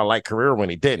Kershaw-like career when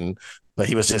he didn't, but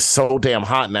he was just so damn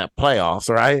hot in that playoffs,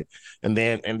 right? And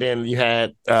then you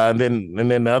had and then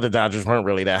the other Dodgers weren't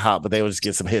really that hot, but they would just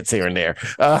get some hits here and there.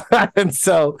 And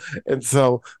so,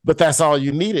 but that's all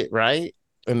you needed, right?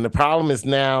 And the problem is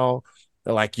now,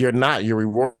 like you're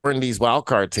rewarding these wild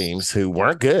card teams who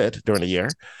weren't good during the year.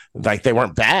 Like they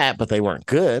weren't bad, but they weren't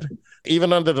good.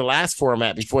 Even under the last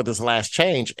format before this last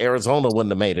change, Arizona wouldn't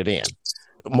have made it in.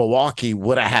 Milwaukee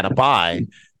would have had a bye,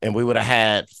 and we would have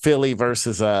had Philly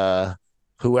versus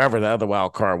whoever the other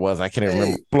wild card was. I can't even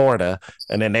remember. Florida,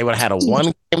 and then they would have had a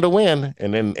 1 game to win,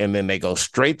 and then they go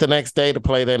straight the next day to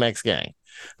play their next game.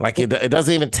 Like it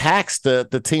doesn't even tax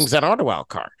the teams that are the wild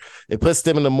card. It puts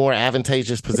them in a more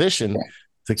advantageous position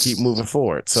to keep moving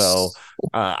forward. So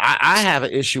I have an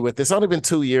issue with this. It's only been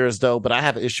 2 years though, but I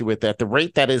have an issue with that. The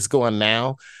rate that is going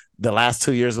now, the last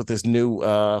 2 years with this new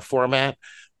format,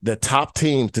 the top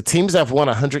teams, the teams that have won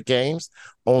 100 games,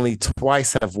 only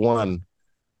twice have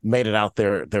made it out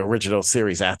their original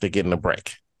series after getting a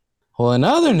break. Well, in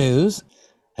other news,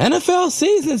 NFL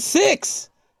season 6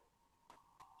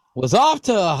 was off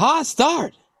to a hot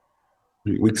start.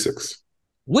 Week 6.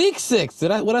 Week 6.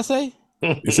 What I say?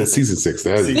 You said season 6.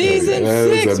 Season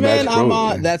 6, man. I'm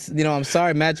on. That's I'm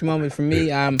sorry, magic moment for me.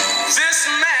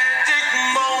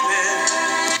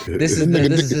 This is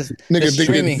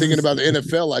thinking about the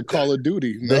NFL like Call of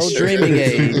Duty. The streaming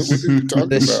age.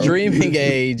 The streaming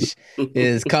age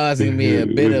is causing me a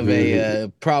bit of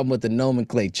a problem with the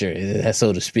nomenclature,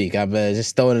 so to speak. I'm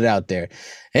just throwing it out there.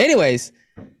 Anyways,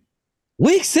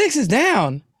 week 6 is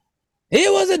down.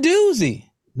 It was a doozy.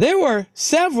 there were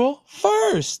several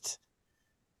firsts.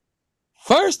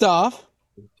 First off,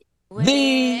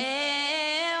 the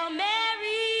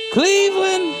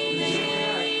Cleveland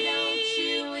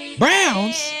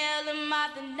Browns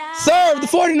served the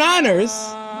 49ers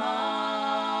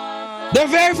their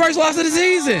very first loss of the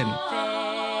season.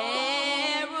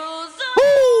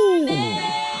 Woo!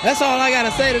 That's all I got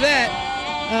to say to that.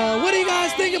 What do you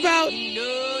guys think about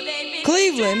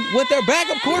Cleveland with their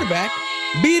backup quarterback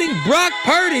beating Brock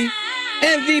Purdy,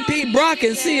 MVP Brock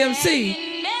and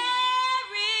CMC,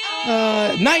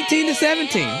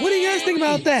 19-17? What do you guys think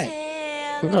about that?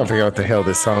 I'm trying to figure out what the hell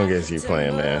this song is you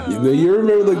playing, man. You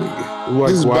remember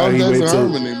why he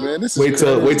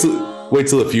wait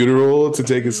till the funeral to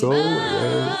take his soul?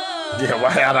 Yeah,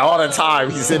 why out of all the time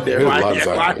he's in there?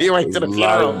 Why do you wait till the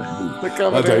funeral to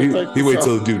come in there? He waited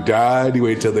till the dude died. He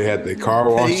waited till they had the car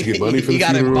wash to get money for the funeral. He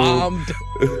got embalmed.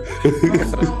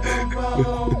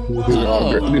 These are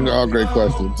all great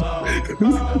questions.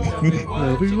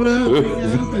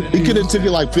 He could have took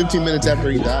it like 15 minutes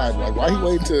after he died. Like, why he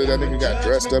wait till that nigga got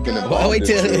dressed up and embalmed? Why wait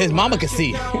till his mama could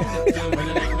see?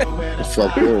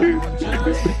 Fuck you.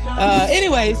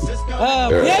 Anyways,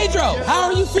 Pedro, how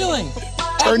are you feeling?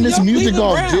 Turn this music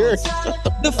off, Jared.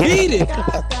 Defeated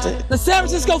the San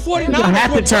Francisco 49ers. You don't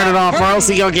have to turn it off, or else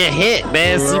he gonna get hit,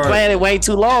 man. Right. You playing it way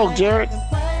too long, Jared.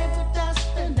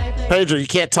 Pedro, you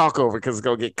can't talk over because it's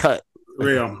gonna get cut.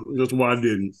 Yeah, that's why I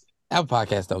didn't. Our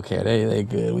podcast don't care. They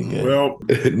good. We good. Well,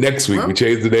 next week we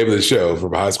change the name of the show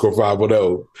from High Score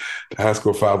 510 to High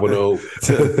Score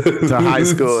 510 to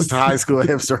high school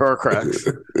hipster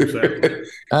horcrux. Exactly.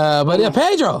 But yeah,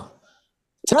 Pedro,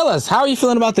 tell us, how are you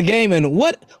feeling about the game, and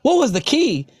what was the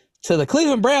key to the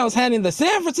Cleveland Browns handing the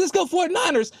San Francisco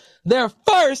 49ers their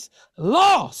first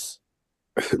loss?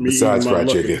 Besides fried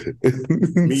chicken.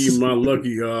 Me and my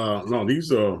lucky no,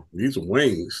 these are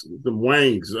wings. The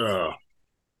wings,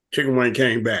 chicken wing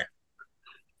came back.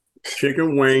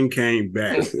 Chicken wing came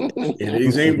back. And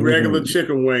these ain't regular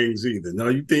chicken wings either. No,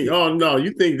 you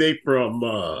think they from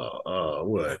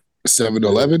what?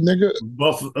 7-Eleven, nigga?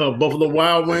 Buffalo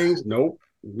Wild Wings? Nope.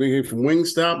 We from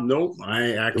Wingstop? Nope.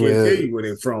 I can't tell you where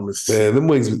they're from. Man, them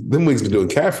wings been doing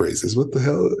calf races. What the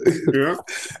hell? Yeah.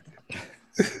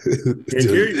 Can't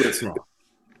tell you where it's from.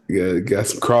 Yeah, got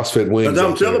some CrossFit wings.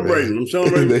 I'm celebrating. I'm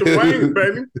celebrating with the wings,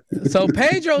 baby. So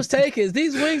Pedro's take is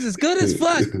these wings is good as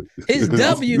fuck. His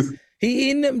W, he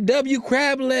eating them W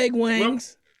crab leg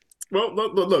wings. Well,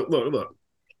 look.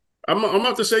 I'm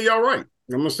about to say y'all right.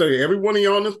 I'm gonna say every one of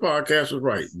y'all on this podcast is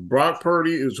right. Brock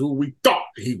Purdy is who we thought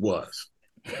he was.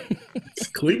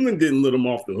 Cleveland didn't let him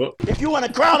off the hook. If you want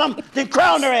to crown them, then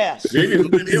crown their ass. They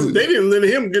didn't let him. They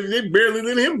barely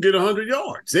let him get 100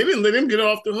 yards. They didn't let him get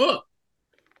off the hook.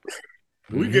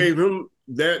 We gave him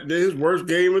his worst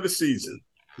game of the season.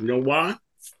 You know why?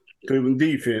 Cleveland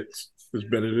defense was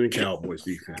better than the Cowboys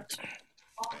defense.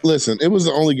 Listen, it was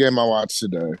the only game I watched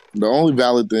today. The only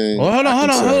valid thing. Well, hold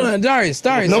on, Darius.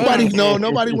 Nobody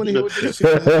want to hear what this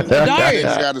shit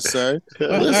Darius got to say.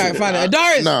 All right, fine.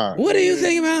 Darius, what do you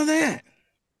think about that?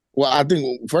 Well, I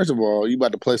think first of all, you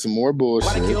about to play some more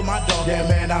bullshit. You know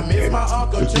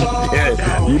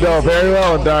very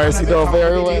well, Darius. You know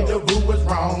very well.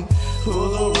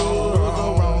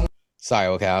 Sorry.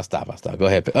 Okay, I'll stop. Go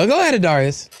ahead. Go ahead,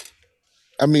 Darius.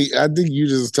 I mean, I think you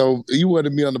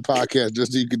wanted me on the podcast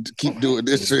just so you could keep doing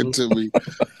this shit to me.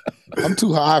 I'm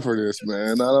too high for this,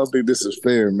 man. I don't think this is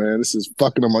fair, man. This is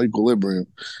fucking up my equilibrium.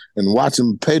 And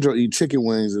watching Pedro eat chicken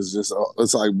wings is just,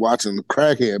 it's like watching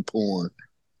crackhead porn.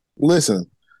 Listen,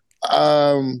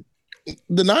 the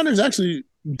Niners actually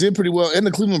did pretty well, and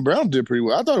the Cleveland Browns did pretty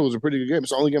well. I thought it was a pretty good game.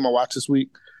 It's the only game I watched this week.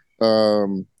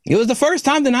 It was the first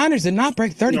time the Niners did not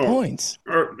break 30 points.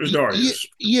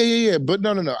 Yeah. But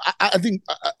no. I think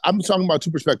I'm talking about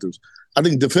two perspectives. I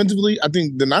think defensively, I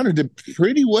think the Niners did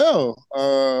pretty well.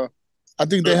 I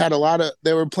think they had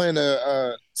they were playing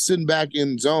sitting back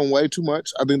in zone way too much.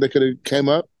 I think they could have came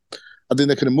up. I think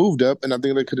they could have moved up, and I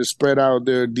think they could have spread out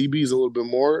their DBs a little bit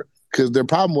more, because their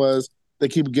problem was they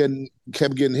kept getting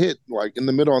hit like in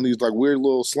the middle on these like weird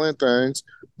little slant things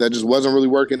that just wasn't really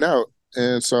working out.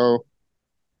 And so,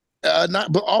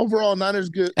 but overall, Niners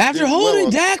good. After holding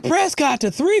Dak Prescott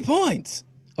to 3 points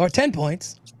or 10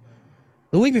 points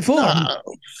the week before,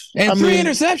 and three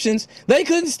interceptions, they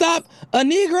couldn't stop a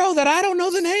Negro that I don't know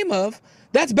the name of.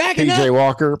 That's backing up. PJ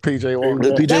Walker. That's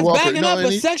backing up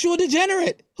a sexual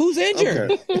degenerate who's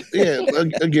injured. Okay. Yeah.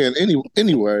 Again.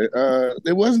 Anyway,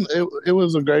 it wasn't. It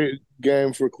was a great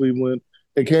game for Cleveland.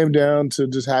 It came down to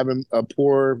just having a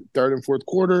poor third and fourth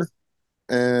quarter,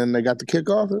 and they got the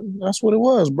kickoff, and that's what it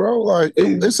was, bro. Like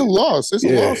it's a loss. It's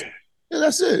a loss. Yeah,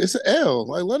 that's it. It's an L.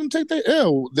 Like, let them take their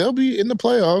L. They'll be in the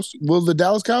playoffs. Will the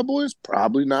Dallas Cowboys?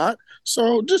 Probably not.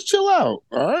 So just chill out.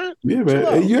 All right. Yeah,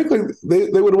 man. You act like they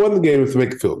would have won the game if they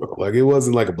make a field goal. Like, it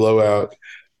wasn't like a blowout.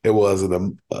 It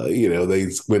wasn't they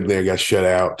went there and got shut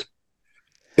out.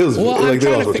 It was well, like I'm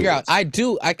trying to figure out. I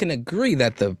can agree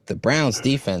that the Browns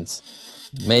defense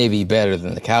may be better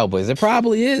than the Cowboys. It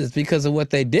probably is because of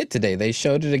what they did today. They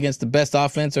showed it against the best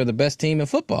offense or the best team in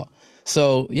football.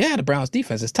 So, yeah, the Browns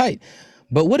defense is tight.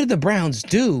 But what did the Browns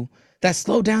do that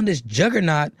slowed down this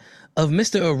juggernaut of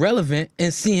Mr. Irrelevant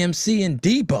and CMC and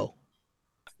Debo?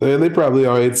 And they probably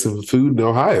all ate some food in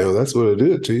Ohio. That's what it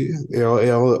did to you.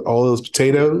 All those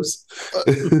potatoes.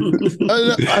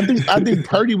 I think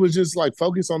Purdy was just like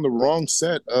focused on the wrong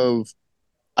set of.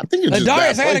 I think it's just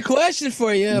Darius, I got a question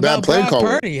for you about Brock calling.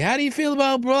 Purdy. How do you feel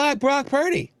about Brock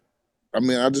Purdy? I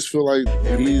mean, I just feel like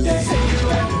he's.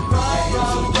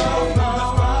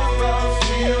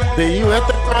 See you at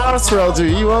the crossroads, or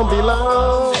you won't be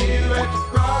long.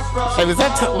 Hey, was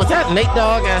that Nate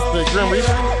Dogg as the Grim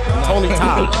Reaper? Tony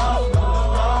Todd.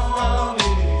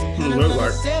 Look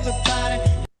like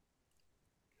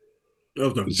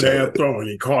that was a bad throw, and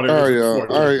he caught it. All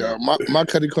right. My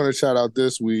Cuddy Corner shout out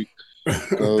this week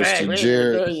goes to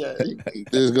Jared.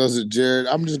 This goes to Jared.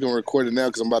 I'm just gonna record it now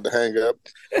because I'm about to hang up.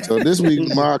 So this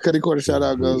week, my Cuddy Corner shout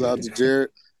out goes out to Jared.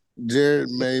 Jared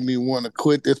made me want to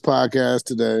quit this podcast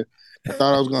today. I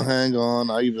thought I was going to hang on.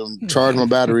 I even charged my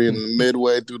battery in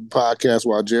midway through the podcast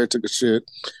while Jared took a shit.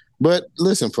 But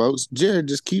listen, folks, Jared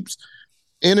just keeps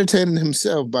entertaining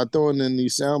himself by throwing in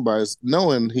these sound bites,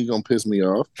 knowing he going to piss me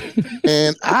off.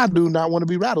 And I do not want to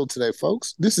be rattled today,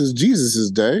 folks. This is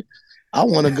Jesus's day. I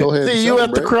want to go ahead and See you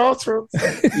at the crossroads.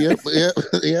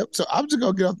 Yep. So I'm just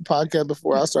going to get off the podcast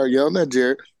before I start yelling at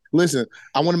Jared. Listen,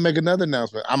 I want to make another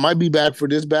announcement. I might be back for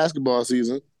this basketball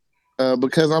season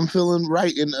because I'm feeling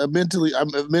right and I'm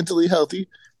mentally healthy.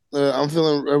 I'm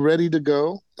feeling ready to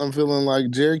go. I'm feeling like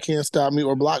Jerry can't stop me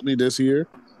or block me this year.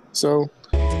 So,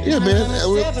 yeah, man.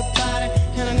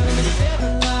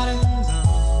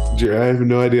 Jerry, I have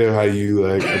no idea how you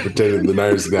pretended the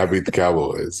Niners did not beat the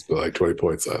Cowboys by 20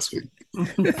 points last week.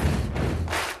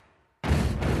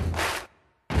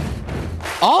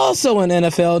 Also in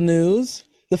NFL news,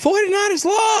 the 49ers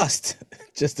lost.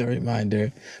 Just a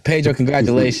reminder. Pedro,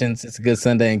 congratulations. It's a good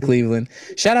Sunday in Cleveland.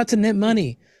 Shout out to Net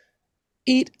Money.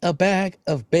 Eat a bag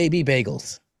of baby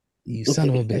bagels. You son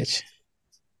of a bitch.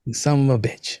 You son of a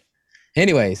bitch.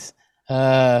 Anyways,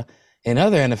 in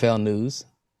other NFL news,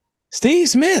 Steve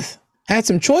Smith had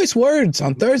some choice words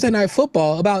on Thursday Night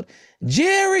Football about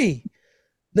Jerry,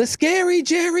 the scary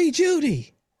Jerry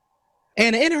Jeudy,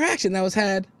 and an interaction that was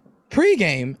had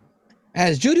pregame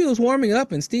as Jeudy was warming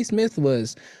up and Steve Smith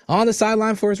was on the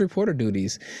sideline for his reporter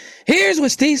duties. Here's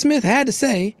what Steve Smith had to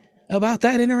say about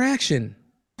that interaction.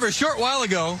 A short while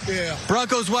ago,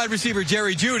 Broncos wide receiver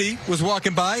Jerry Jeudy was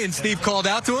walking by and Steve called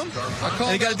out to him,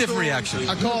 and he got a different reaction.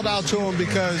 I called out to him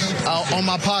because on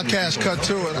my podcast, Cut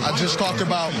to It, I just talked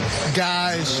about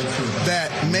guys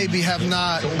that maybe have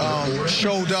not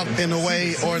showed up in a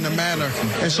way or in a manner.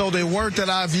 And so the word that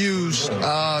I've used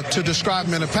to describe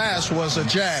him in the past was a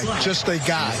jag, just a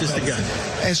guy. Just a guy.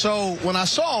 And so when I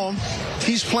saw him,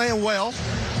 he's playing well.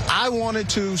 I wanted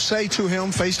to say to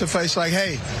him face to face, like,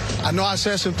 hey, I know I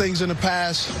said some things in the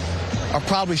past I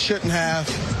probably shouldn't have,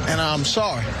 and I'm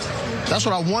sorry. That's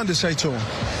what I wanted to say to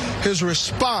him. His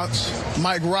response,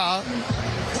 Mike Robb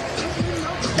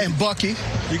and Bucky,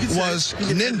 was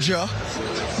ninja.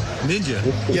 Ninja.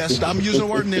 Yes, I'm using the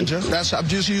word ninja. I'm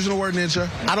just using the word ninja.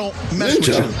 I don't mess with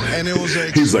you. And it was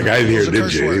a. He's like, I didn't hear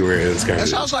ninja anywhere. And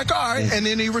so I was like, all right. And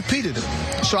then he repeated it.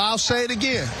 So I'll say it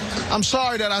again. I'm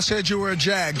sorry that I said you were a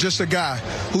jag, just a guy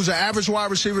who's an average wide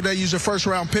receiver they use a first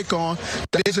round pick on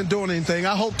that isn't doing anything.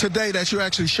 I hope today that you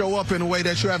actually show up in a way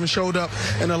that you haven't showed up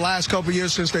in the last couple of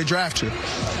years since they drafted you.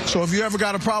 So if you ever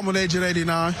got a problem with Agent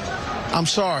 89, I'm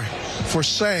sorry for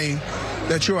saying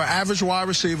that you're an average wide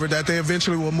receiver that they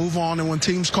eventually will move on. And when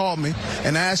teams call me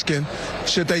and asking,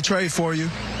 should they trade for you?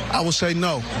 I will say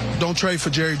no, don't trade for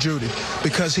Jerry Jeudy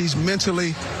because he's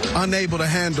mentally unable to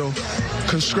handle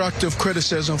constructive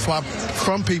criticism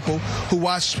from people who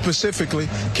watch specifically,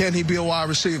 can he be a wide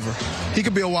receiver? He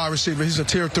could be a wide receiver. He's a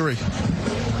tier 3.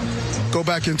 Go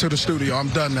back into the studio. I'm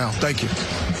done now. Thank you.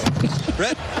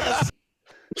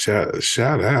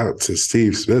 Shout out to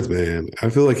Steve Smith, man. I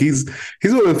feel like he's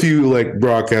one of the few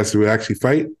broadcasters who actually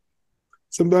fight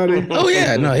somebody. Oh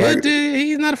yeah, no,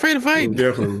 he's not afraid to fight.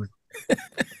 Definitely.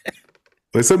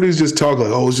 Some dudes just talk like,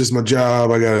 "Oh, it's just my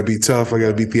job. I gotta be tough. I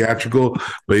gotta be theatrical."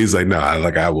 But he's like, "Nah,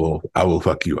 I will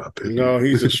fuck you up." No,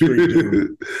 he's a street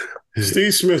dude.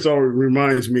 Steve Smith always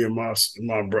reminds me of my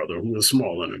brother, who is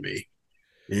smaller than me,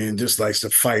 and just likes to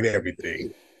fight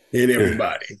everything and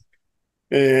everybody.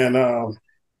 And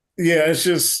yeah, it's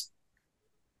just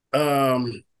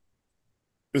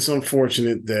it's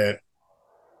unfortunate that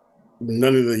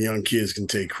none of the young kids can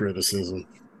take criticism.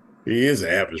 He is an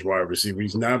average wide receiver.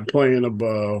 He's not playing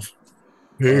above.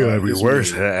 He gotta be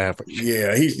worse than average.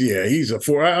 Yeah, he's a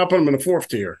four. I'll put him in the fourth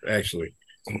tier, actually.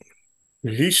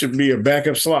 He should be a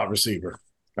backup slot receiver.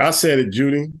 I said it,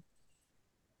 Judy.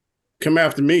 Come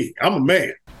after me. I'm a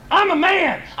man. I'm a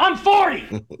man. I'm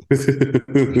 40.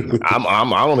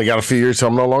 I only got a few years, so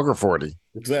I'm no longer 40.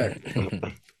 Exactly.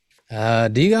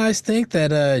 Do you guys think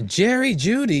that Jerry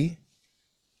Jeudy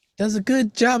does a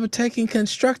good job of taking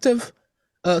constructive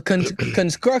Wait a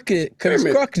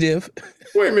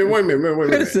minute.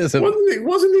 criticism?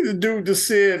 Wasn't he the dude that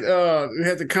said he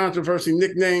had the controversy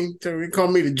nickname? He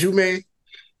called me the Jew man.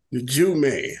 The Jew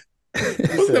man.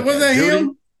 Was that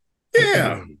him?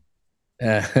 Yeah.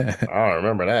 I don't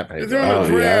remember that.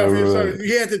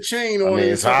 He had the chain on.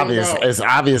 It's obvious. It's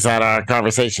obvious at our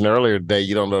conversation earlier today.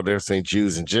 You don't know there's St.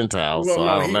 Jews and Gentiles, so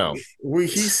I don't know. He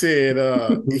said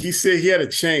he had a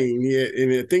chain,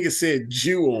 and I think it said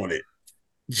Jew on it,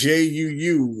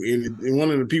 Juuu, and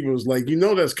one of the people was like,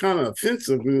 that's kind of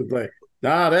offensive, and it was like,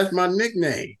 nah, that's my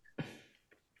nickname.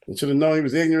 I should have known he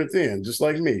was ignorant then, just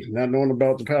like me, not knowing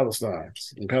about the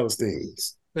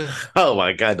Palestinians. Oh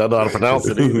my God, don't know how to pronounce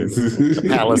it either. The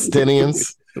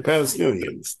Palestinians. The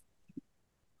Palestinians.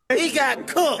 He got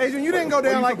cooked. Adrian, you didn't go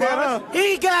down like that, huh?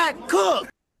 He got cooked.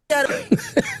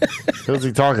 Who's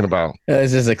he talking about?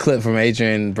 It's just a clip from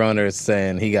Adrian Broner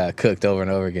saying he got cooked over and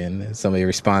over again. Somebody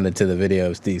responded to the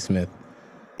video of Steve Smith.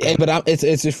 But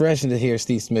it's refreshing to hear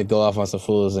Steve Smith go off on some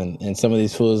fools, and some of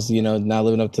these fools, not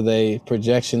living up to their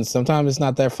projections. Sometimes it's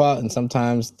not their fault, and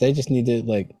sometimes they just need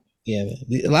to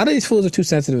a lot of these fools are too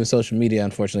sensitive in social media.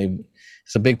 Unfortunately,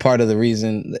 it's a big part of the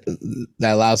reason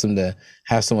that allows them to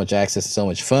have so much access to so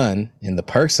much fun and the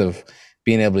perks of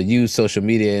being able to use social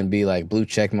media and be like blue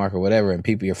check mark or whatever, and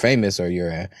people, you're famous or you're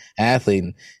an athlete,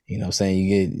 and saying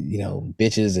you get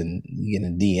bitches and you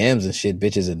get DMs and shit,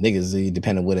 bitches and niggas,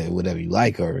 depending on whatever you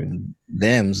like, or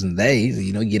thems and theys,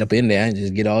 get up in there and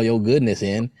just get all your goodness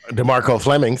in. DeMarco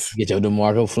Flemings, get your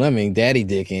DeMarco Fleming daddy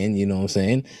dick in, you know what I'm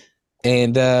saying?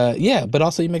 And but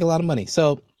also you make a lot of money.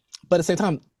 So, but at the same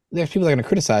time, there's people that are going to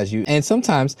criticize you, and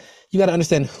sometimes you got to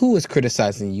understand who is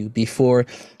criticizing you before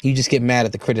you just get mad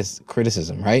at the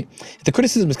criticism, right? If the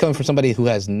criticism is coming from somebody who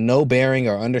has no bearing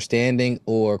or understanding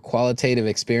or qualitative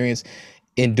experience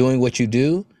in doing what you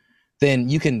do, then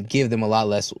you can give them a lot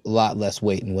less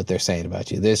weight in what they're saying about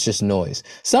you. There's just noise.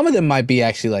 Some of them might be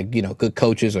actually good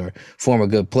coaches or former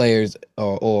good players,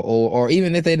 or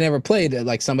even if they never played,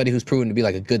 like somebody who's proven to be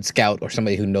like a good scout or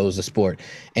somebody who knows the sport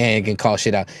and can call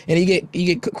shit out. And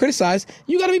you get criticized.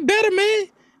 You got to be better, man.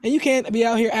 And you can't be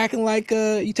out here acting like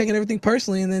you taking everything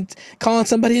personally and then calling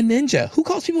somebody a ninja. Who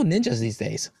calls people ninjas these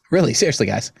days? Really, seriously,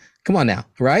 guys, come on now,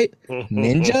 right?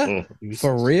 Ninja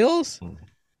for reals?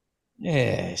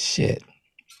 Yeah, shit.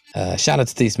 Shout out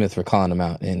to Steve Smith for calling them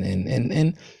out.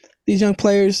 And these young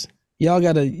players, y'all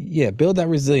gotta build that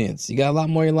resilience. You got a lot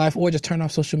more in your life, or just turn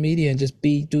off social media and just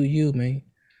do you, man.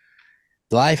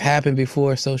 Life happened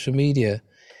before social media.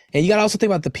 And you gotta also think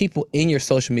about the people in your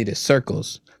social media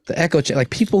circles. The echo chamber,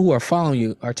 like people who are following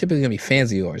you are typically gonna be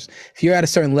fans of yours. If you're at a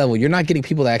certain level, you're not getting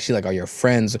people that actually are your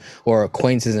friends or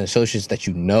acquaintances and associates that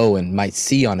you know and might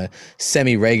see on a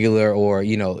semi-regular or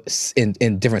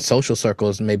in different social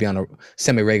circles, maybe on a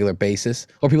semi-regular basis,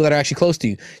 or people that are actually close to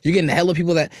you. You're getting hella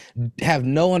people that have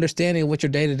no understanding of what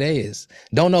your day-to-day is.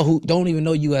 Don't even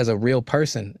know you as a real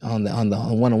person on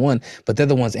one-on-one, but they're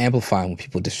the ones amplifying when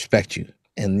people disrespect you.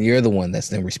 And you're the one that's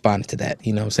then responding to that.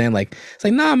 You know what I'm saying? Like, it's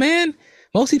like, nah, man,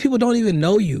 most of these people don't even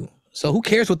know you. So who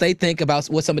cares what they think about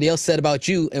what somebody else said about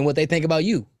you and what they think about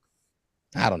you?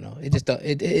 I don't know. It just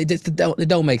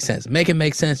don't make sense. Make it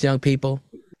make sense, young people.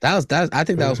 I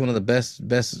think that was one of the best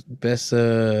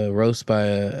roasts by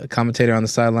a commentator on the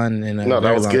sideline in a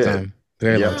very long time.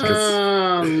 Very long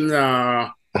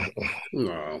time.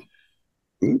 No.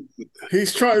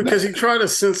 He's trying because he tried to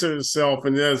censor himself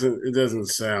and it doesn't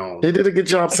sound. He did a good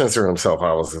job censoring himself,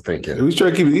 I was thinking. He's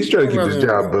trying to keep his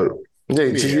job, but he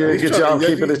did a good job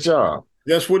keeping his job.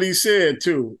 That's what he said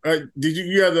too. Did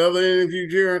you have the other interview,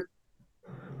 Jared?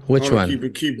 Which one?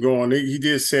 Keep going. He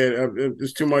did say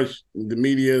it's too much. The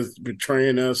media is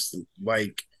betraying us.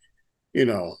 Like, it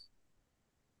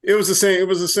was the same. It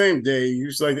was the same day. He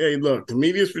was like, "Hey, look, the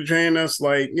media is betraying us.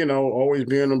 Like, always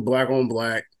being black on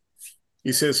black."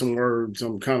 He said some words.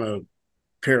 I'm kind of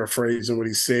paraphrasing what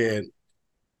he said.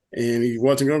 And he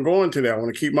wasn't going to go into that. I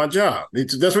want to keep my job.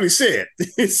 That's what he said.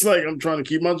 It's like, I'm trying to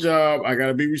keep my job. I got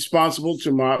to be responsible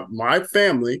to my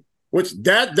family, which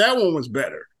that one was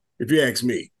better, if you ask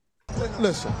me.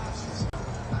 Listen,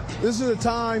 this is a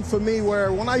time for me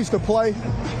where when I used to play,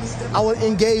 I would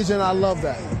engage and I love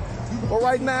that. But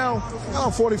right now,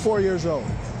 I'm 44 years old.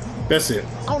 That's it.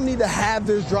 I don't need to have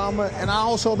this drama, and I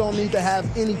also don't need to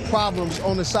have any problems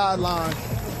on the sideline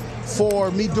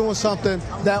for me doing something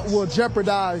that will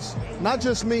jeopardize not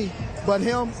just me, but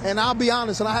him. And I'll be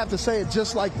honest, and I have to say it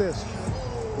just like this.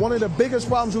 One of the biggest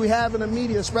problems we have in the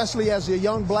media, especially as a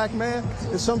young black man,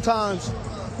 is sometimes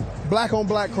black on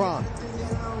black crime.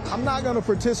 I'm not going to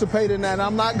participate in that.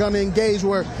 I'm not going to engage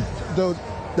where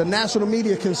the national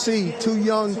media can see two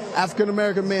young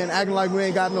African-American men acting like we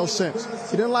ain't got no sense.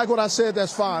 He didn't like what I said,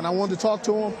 that's fine. I wanted to talk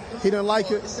to him. He didn't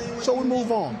like it, so we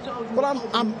move on. But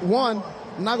I'm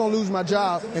not going to lose my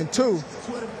job, and two,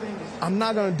 I'm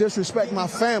not going to disrespect my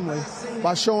family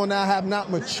by showing that I have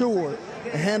not matured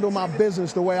and handle my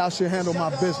business the way I should handle my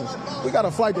business. We got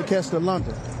a flight to catch to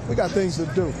London. We got things to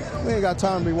do. We ain't got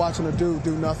time to be watching a dude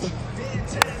do nothing.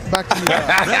 Back to you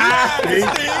guys.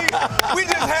 We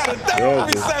just had a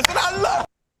therapy session. I love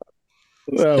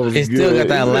it. He still got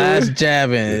that last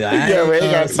jab in. Yeah, we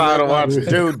ain't got time to watch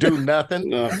dude do nothing.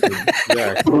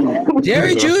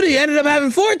 Jerry Jeudy ended up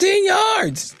having 14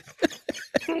 yards.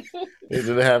 He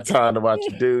didn't have time to watch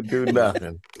a dude do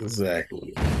nothing.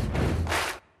 Exactly.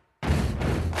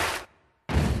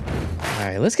 All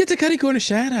right, let's get to Cuddy Corner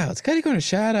shout-outs. Cuddy Corner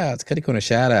shout-outs. Cuddy Corner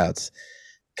shout-outs.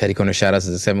 Cuddy Corner shout-outs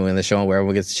is a segment in the show where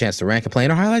everyone gets a chance to rant,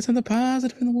 complain, or highlight something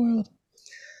positive in the world.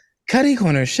 Cuddy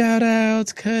Corner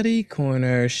shout-outs. Cuddy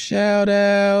Corner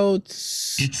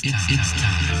shout-outs. It's time.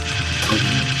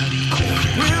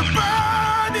 We're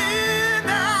burning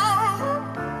now.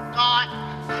 God,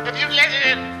 if you let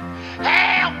it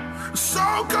help. So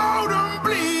cold and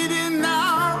bleeding now.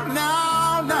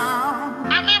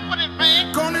 I'm in for it,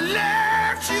 man. Gonna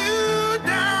let you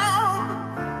down.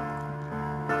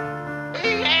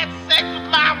 He had sex with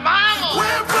my mama.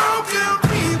 We're broken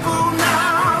people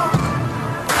now.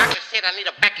 I just said I need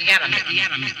a backyard.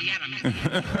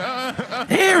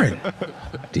 Aaron,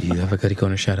 do you have a Cuddy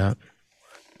Corner shout-out?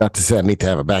 Not to say I need to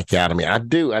have a backyard. I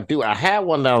do. I had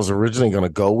one that I was originally going to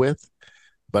go with,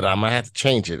 but I might have to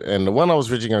change it. And the one I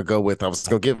was originally going to go with, I was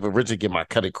going to give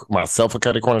myself a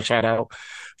Cuddy Corner shout out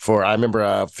for. I remember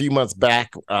a few months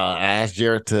back, I asked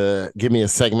Jared to give me a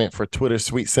segment for Twitter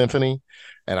Sweet Symphony,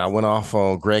 and I went off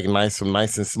on Greg Nice from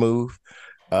Nice and Smooth.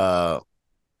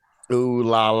 Ooh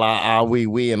la la ah wee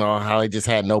wee and all, how he just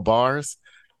had no bars.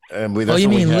 And you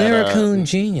mean Larracoon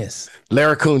Genius?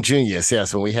 Larracoon Genius,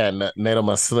 yes. When we had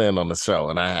Nato Slim on the show,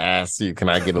 and I asked you, can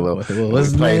I get a little?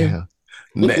 What's his name?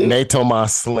 Nato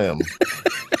Slim,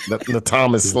 the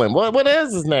Thomas Slim. What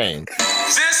is his name?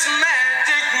 This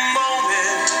magic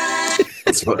moment.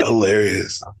 It's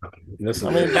hilarious.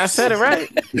 I said it right.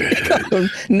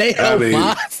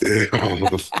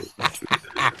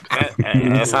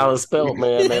 That's how it's spelled,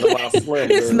 man.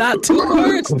 Slim, it's not two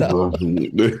words though.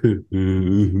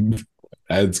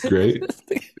 That's great.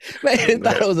 Man, I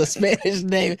thought it was a Spanish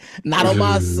name. Nato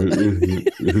Slim, dude.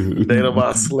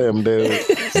 Nato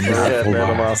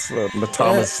Slim. The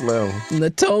Thomas Slim. The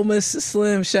Thomas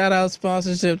Slim. Shout out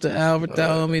sponsorship to Albert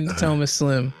Dahomey, the Thomas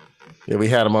Slim. Yeah, we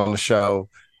had him on the show.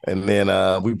 And then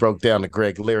we broke down the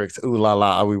Greg lyrics, ooh la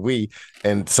la, ah wee wee.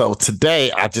 And so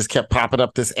today I just kept popping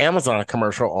up this Amazon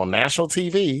commercial on national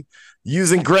TV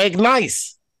using Greg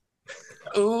Nice.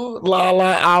 Ooh la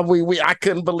la, ah wee wee. I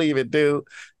couldn't believe it, dude.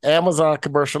 Amazon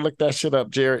commercial, look that shit up,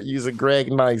 Jared, using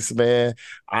Greg Nice, man.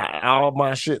 All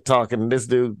my shit talking, this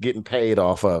dude getting paid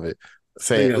off of it.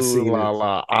 Saying ooh la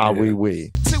la, ah wee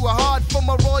wee. Too hard for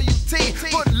my royalty.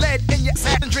 Put lead in your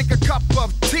ass and drink a cup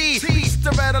of tea. Peace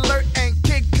to Red Alert and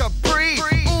Kid Capri.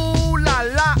 Ooh la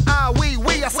la, ah wee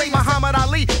wee. I say Muhammad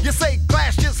Ali, you say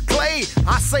glass just clay.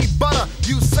 I say butter,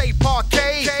 you say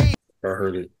parquet. I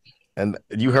heard it. And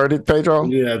you heard it, Pedro?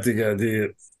 Yeah, I think I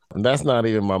did. And that's not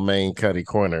even my main Cuddy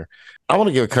Corner. I want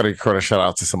to give a Cuddy Corner shout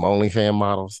out to some OnlyFans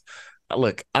models.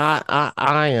 Look, I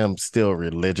am still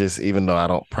religious, even though I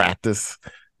don't practice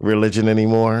religion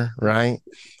anymore, right?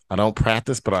 I don't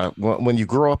practice, but when you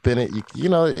grow up in it, you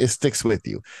know, it sticks with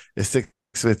you. It sticks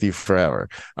with you forever.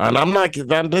 And I'm not,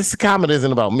 this comment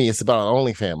isn't about me. It's about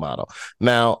OnlyFans model.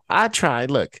 Now, I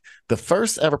tried, look, the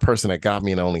first ever person that got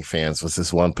me an OnlyFans was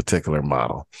this one particular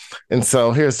model. And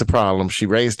so here's the problem. She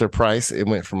raised her price. It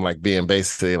went from like being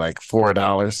basically like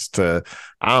 $4 to,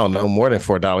 I don't know, more than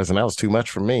 $4. And that was too much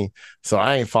for me. So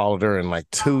I ain't followed her in like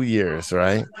 2 years,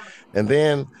 right? And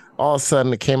then all of a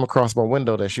sudden it came across my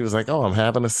window that she was like, "Oh, I'm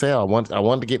having a sale. I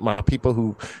wanted to get my people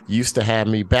who used to have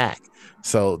me back.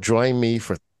 So join me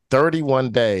for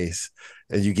 31 days."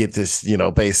 And you get this,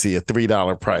 basically a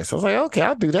 $3 price. I was like, okay,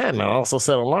 I'll do that. And I also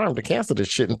set an alarm to cancel this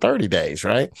shit in 30 days,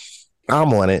 right?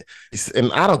 I'm on it.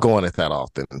 And I don't go on it that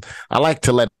often. I like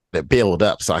to let it build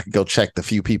up so I can go check the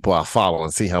few people I follow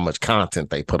and see how much content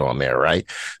they put on there, right?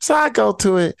 So I go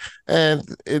to it, and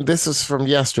this is from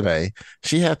yesterday.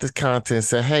 She had this content,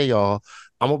 said, "Hey, y'all,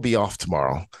 I'm going to be off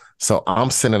tomorrow. So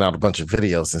I'm sending out a bunch of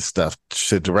videos and stuff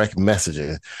to direct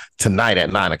messaging tonight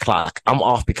at 9:00. I'm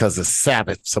off because it's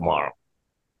Sabbath tomorrow.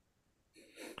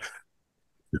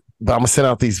 But I'm gonna send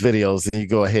out these videos and you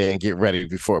go ahead and get ready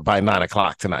by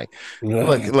 9:00 tonight."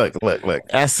 Look.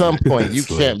 At some point, you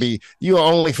can't be, you're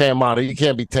an OnlyFans model. You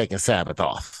can't be taking Sabbath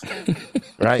off,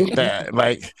 right?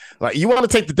 Like you want to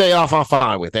take the day off, I'm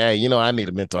fine with that. Hey, I need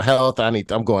a mental health.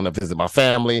 I'm going to visit my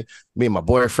family. Me and my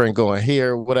boyfriend going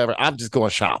here, whatever. I'm just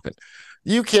going shopping.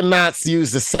 You cannot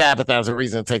use the Sabbath as a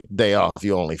reason to take the day off.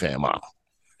 You OnlyFans model.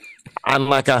 And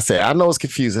like I said, I know it's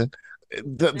confusing.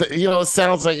 It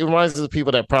sounds like it reminds me of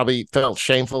people that probably felt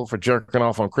shameful for jerking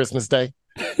off on Christmas Day,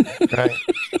 right?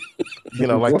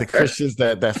 Like the Christians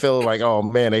that feel like, oh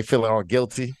man, they feeling all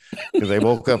guilty because they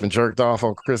woke up and jerked off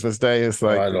on Christmas Day. It's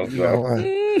like, you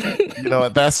know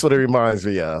what? That's what it reminds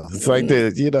me of. It's like,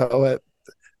 dude, you know what?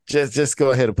 Just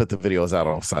go ahead and put the videos out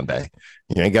on Sunday.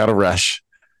 You ain't got to rush.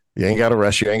 You ain't got to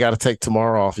rush. You ain't got to take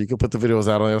tomorrow off. You can put the videos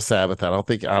out on your Sabbath. I don't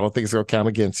think it's gonna count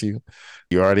against you.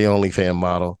 You're already OnlyFans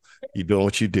model. You doing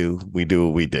what you do. We do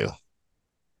what we do.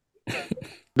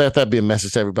 Let that be a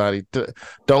message to everybody.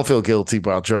 Don't feel guilty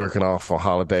about jerking off on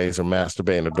holidays or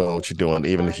masturbating or doing what you're doing,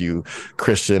 even if you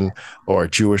Christian or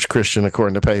Jewish Christian,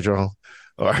 according to Pedro,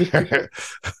 or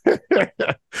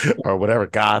or whatever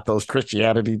God those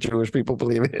Christianity Jewish people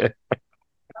believe in.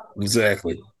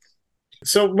 Exactly.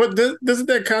 So, but doesn't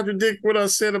that contradict what I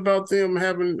said about them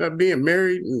having being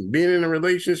married and being in a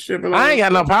relationship? And all I ain't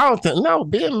got that? no problem with it. No,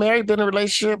 being married, being in a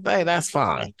relationship, hey, that's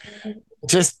fine.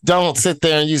 Just don't sit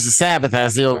there and use the Sabbath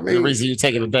as the reason you're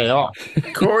taking the day off.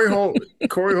 Corey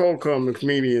Holcomb, the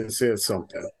comedian, said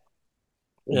something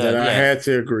that I had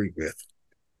to agree with.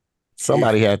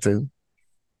 Somebody had to.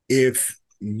 If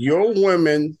your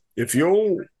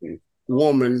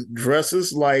woman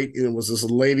dresses like, and it was this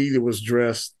lady that was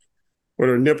dressed with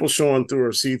her nipples showing through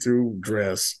her see-through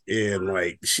dress, and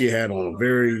like she had on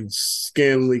very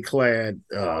scantily clad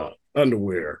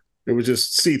underwear. It was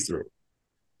just see-through.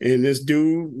 And this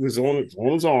dude was on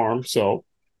his arm. So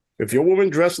if your woman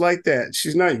dressed like that,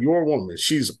 she's not your woman.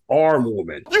 She's our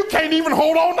woman. You can't even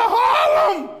hold on to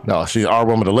Harlem. No, she's our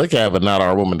woman to look at, but not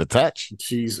our woman to touch.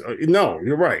 She's no,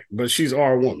 you're right, but she's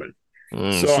our woman.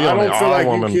 So she I don't feel like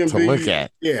woman you can to be. Look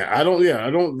at. Yeah, I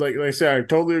don't like I said. I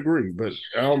totally agree, but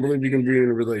I don't believe you can be in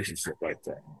a relationship like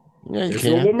that. Yeah, you if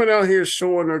can. a woman out here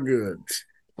showing her goods.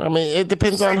 I mean, it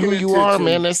depends on who you are,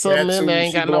 man. There's some men that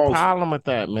ain't got no problem with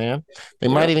that, man. They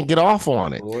might even get off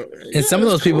on it. And some of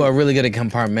those people are really good at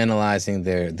compartmentalizing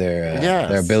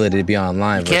their ability to be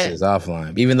online versus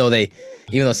offline. Even though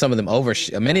some of them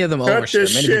many of them cut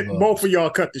overshare. This shit. Both of y'all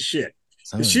cut the shit.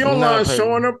 If she online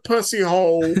showing her pussy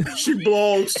hole, she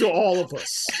belongs to all of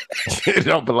us. She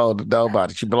don't belong to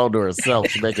nobody. She belongs to herself.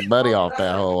 She's making money off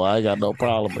that hole. I ain't got no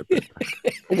problem with it.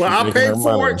 Well, I paid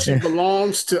for it. She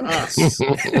belongs to us.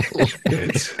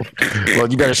 Well,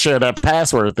 you better share that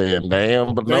password then.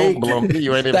 Damn, but no, belong to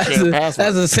you. Ain't even share the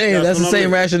password. That's the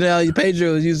same rationale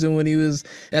Pedro was using when he was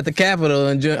at the Capitol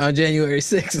on January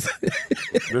 6th.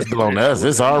 This belongs to us.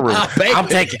 This is our room. I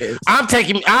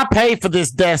paid for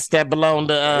this desk that belonged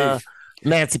to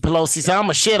Nancy Pelosi, so I'm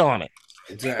gonna shit on it.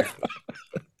 Exactly.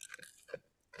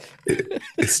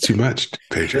 It's too much,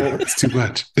 Pedro. It's too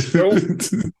much.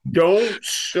 Don't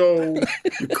show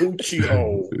the coochie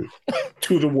hole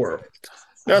to the world.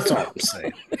 That's all I'm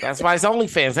saying. That's why it's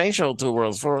OnlyFans. They ain't show it to the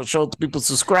world. For show it to people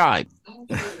subscribe.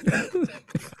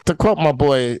 To quote my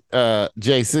boy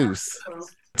Jesus,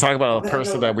 talk about a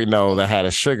person that we know that has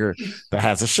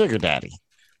a sugar daddy.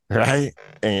 Right.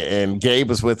 And Gabe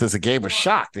was with us, and Gabe was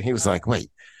shocked. And he was like,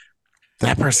 wait,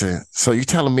 that person, so you're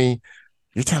telling me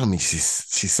she's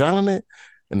selling it?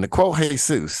 And to quote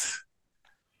Jesus,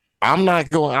 I'm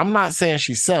not saying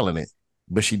she's selling it,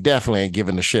 but she definitely ain't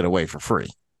giving the shit away for free.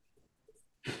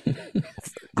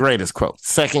 Greatest quote.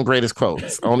 Second greatest quote.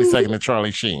 Only second to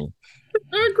Charlie Sheen.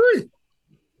 I agree.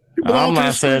 I'm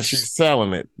not saying she's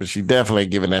selling it, but she definitely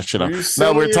giving that shit up.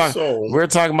 No, we're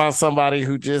talking about somebody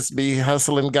who just be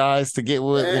hustling guys to get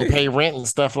with and pay rent and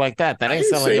stuff like that. That ain't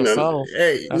selling your soul.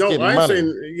 Hey, That's no, I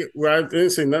didn't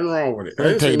say nothing wrong with it. I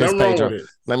didn't say nothing wrong with it.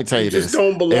 Let me tell you this. Just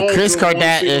don't belong if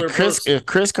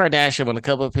Chris Kardashian want to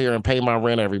come up here and pay my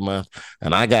rent every month,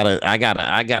 and I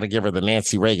gotta give her the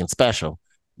Nancy Reagan special,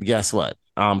 guess what?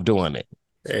 I'm doing it.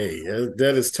 Hey,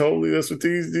 that's what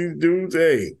these dudes.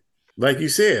 Hey, like you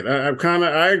said,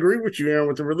 I agree with you, Aaron,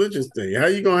 with the religious thing. How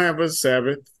you gonna have a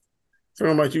Sabbath?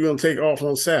 Talking about you gonna take off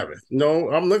on Sabbath?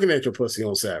 No, I'm looking at your pussy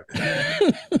on Sabbath.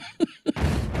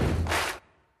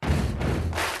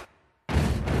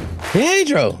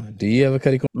 Pedro, do you have a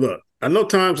cutty corner? Look, I know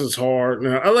times is hard.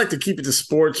 Now I like to keep it to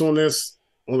sports on this.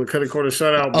 On the cutty corner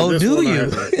shutout. Oh, do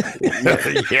you?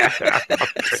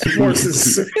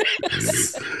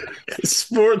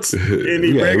 Sports and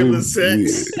irregular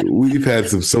sex. We've had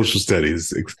some social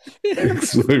studies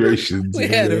explorations. We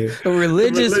had a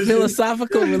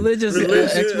philosophical exploration.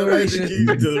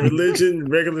 The religion,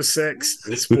 regular sex,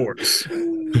 and sports.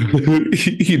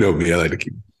 You know me, I like to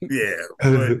keep. Yeah,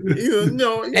 but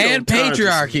and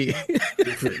patriarchy.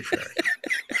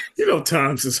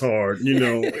 Times is hard.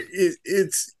 We're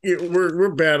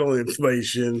battling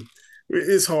inflation.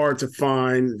 It's hard to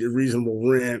find a reasonable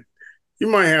rent. You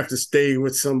might have to stay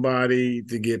with somebody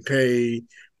to get paid.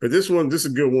 But this is a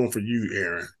good one for you,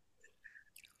 Aaron.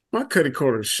 My cutty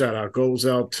corner shout out goes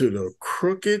out to the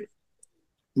crooked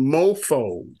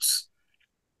mofos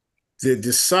that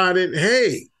decided,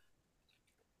 hey,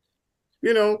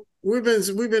 we've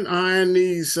been eyeing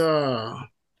these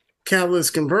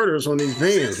catalyst converters on these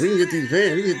vans. We can get these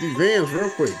vans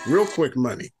real quick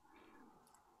money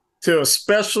to a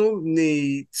special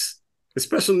needs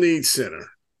center.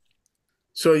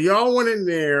 So y'all went in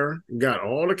there, got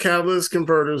all the catalyst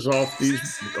converters off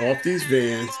these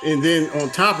vans, and then on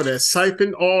top of that,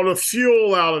 siphoned all the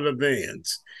fuel out of the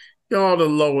vans. Y'all the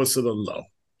lowest of the low.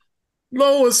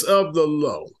 Lowest of the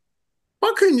low.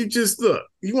 Why couldn't you just look?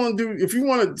 If you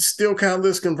want to steal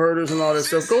catalyst converters and all that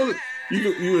stuff,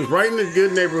 you was right in the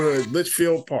good neighborhood,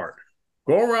 Litchfield Park.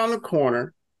 Go around the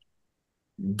corner,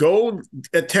 go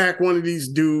attack one of these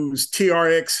dudes,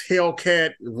 TRX,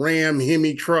 Hellcat, Ram,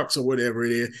 Hemi trucks or whatever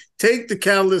it is. Take the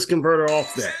catalyst converter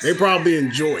off that. They probably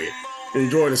enjoy it.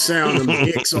 Enjoy the sound of the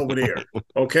hicks over there.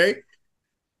 Okay?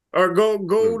 Or go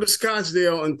to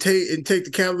Scottsdale and take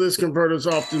the catalyst converters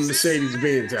off the Mercedes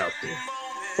Benz out there.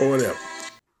 Or whatever.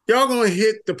 Y'all gonna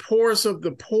hit the poorest of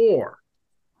the poor.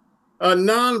 A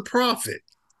nonprofit.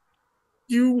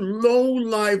 You low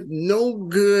life, no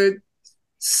good,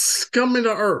 scum of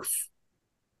the earth.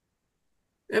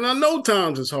 And I know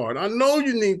times is hard. I know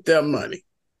you need that money.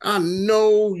 I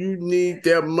know you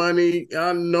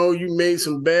made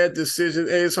some bad decisions.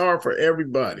 Hey, it's hard for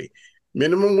everybody.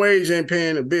 Minimum wage ain't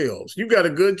paying the bills. You got a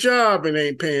good job and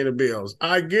ain't paying the bills.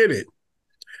 I get it.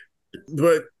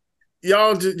 But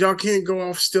y'all can't go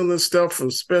off stealing stuff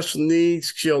from special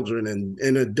needs children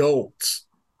and adults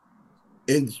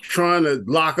and trying to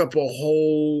locked up a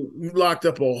whole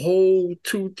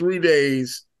 2-3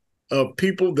 days of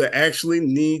people that actually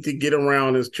need to get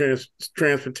around as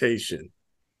transportation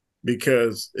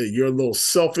because you're a little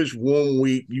selfish 1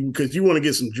 week because you want to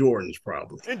get some Jordans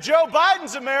probably. In Joe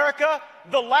Biden's America,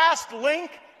 the last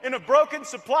link in a broken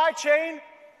supply chain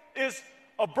is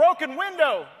a broken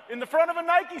window in the front of a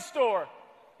Nike store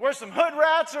where some hood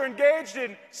rats are engaged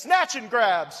in snatch and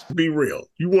grabs. Be real.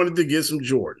 You wanted to get some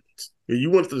Jordans. You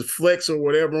wanted to flex or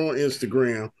whatever on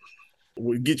Instagram.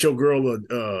 Get your girl a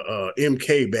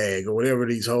MK bag or whatever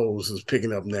these hoes is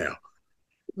picking up now.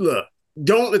 Look,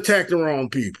 don't attack the wrong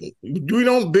people. We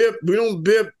don't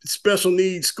bip special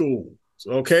needs schools,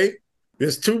 okay?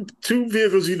 There's two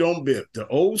vehicles you don't bip. The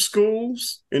old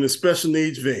schools and the special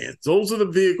needs vans. Those are the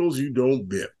vehicles you don't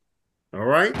bip. All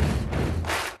right?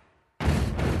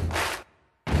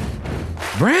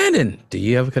 Brandon, do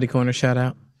you have a Cuddy Corner shout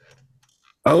out?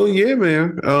 Oh, yeah,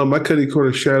 man. My Cuddy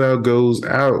Corner shout out goes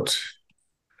out.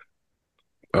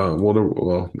 I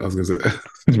was going to say,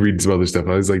 reading some other stuff.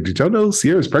 I was like, did y'all know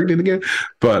Sierra's pregnant again?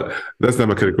 But that's not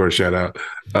my Cuddy Corner shout out.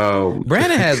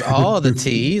 Brandon has all the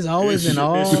tea. He's always in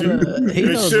all he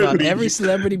knows about every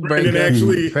celebrity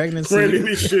pregnancy. Brandon,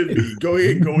 it should be. Go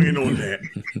ahead, go in on that.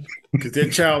 Because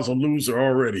that child's a loser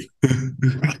already.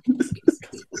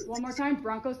 One more time,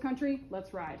 Broncos country,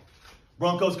 let's ride.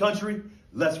 Broncos country,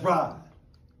 let's ride.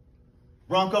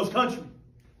 Broncos country,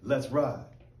 let's ride.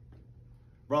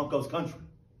 Broncos country,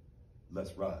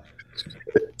 let's ride.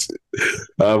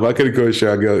 My Cutty Corner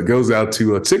shout goes out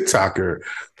to a TikToker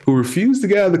who refused to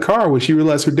get out of the car when she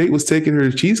realized her date was taking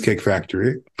her to Cheesecake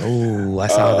Factory. Oh, I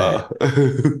saw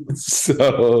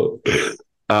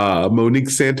that. Monique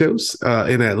Santos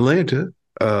in Atlanta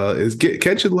is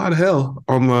catching a lot of hell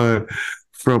online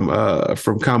from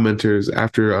commenters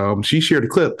after she shared a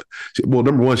clip. Well,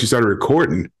 number one, she started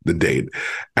recording the date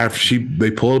after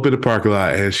they pulled up in the parking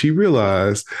lot and she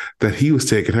realized that he was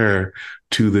taking her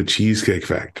to the Cheesecake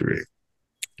Factory.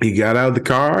 He got out of the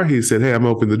car. He said, "Hey, I'm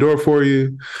opening the door for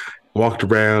you." Walked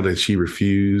around and she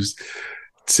refused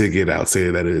to get out,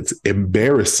 saying that it's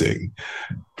embarrassing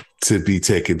to be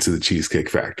taken to the Cheesecake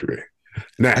Factory.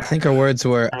 Now, I think her words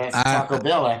were, Taco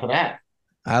Bell after that.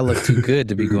 I look too good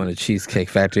to be going to Cheesecake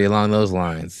Factory, along those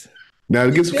lines. Now,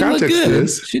 to give some context to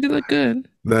this. She did look good.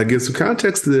 Now, to give some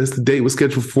context to this, the date was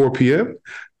scheduled for 4 p.m.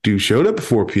 Dude showed up at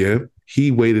 4 p.m. He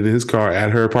waited in his car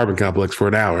at her apartment complex for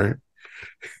an hour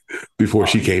before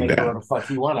she came down. What the fuck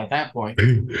he want at that point?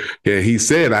 Yeah, he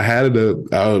said, I had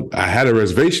a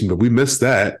reservation, but we missed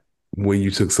that when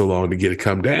you took so long to get it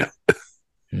come down.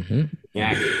 Mm-hmm.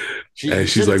 Yeah. And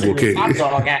she's like, "Okay." Hot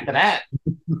dog after that.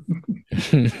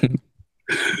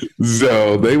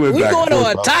 So they went We back going and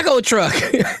to a forth taco truck.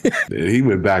 And he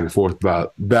went back and forth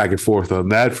on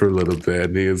that for a little bit.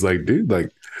 And he was like, "Dude,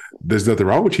 like, there's nothing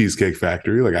wrong with Cheesecake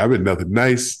Factory. Like, I've been nothing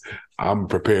nice. I'm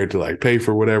prepared to like pay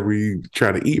for whatever you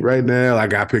trying to eat right now.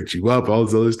 Like, I picked you up, all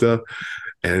this other stuff."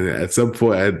 And at some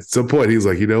point, he was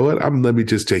like, "You know what? Let me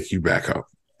just take you back home."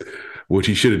 Which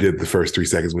he should have did the first 3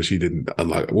 seconds when she didn't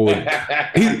unlock it. Well,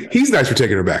 he's nice for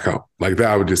taking her back home. Like that,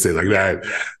 I would just say like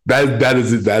that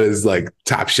is like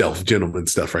top shelf gentleman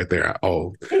stuff right there.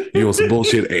 Oh, you want some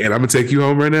bullshit and I'm gonna take you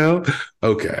home right now?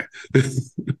 Okay.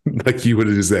 Like you would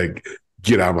have just said,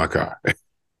 "Get out of my car."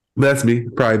 That's me,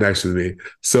 probably nicer than me.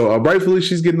 So rightfully,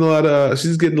 she's getting a lot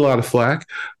of flack.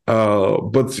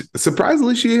 But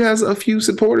surprisingly, she has a few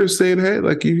supporters saying, "Hey,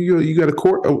 like you got to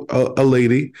court a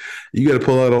lady, you got to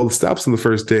pull out all the stops on the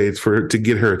first date to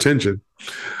get her attention."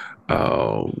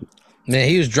 Man,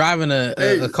 he was driving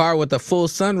a car with a full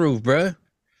sunroof, bruh.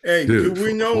 Hey, Dude, do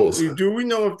we know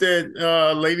if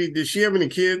that lady, did she have any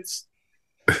kids?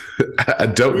 I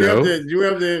don't know.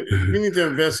 We need to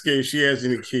investigate if she has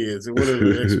any kids and what are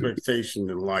the expectations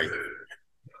in life.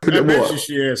 I bet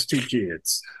she has 2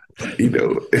 kids. You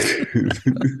know,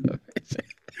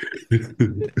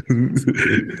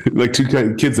 like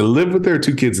 2 kids that live with her, or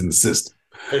 2 kids in the system.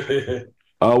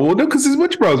 Well, no, because there's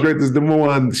much problems, right? There's number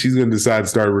one, she's going to decide to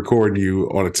start recording you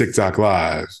on a TikTok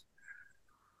live,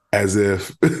 as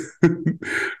if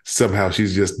somehow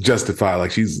she's just justified,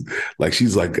 like she's like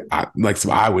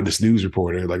some eyewitness news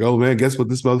reporter. Like, "Oh man, guess what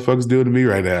this motherfucker's doing to me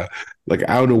right now?" Like,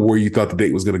 I don't know where you thought the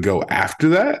date was going to go after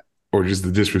that, or just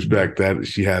the disrespect that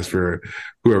she has for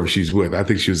whoever she's with. I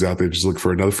think she was out there just looking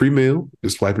for another free meal,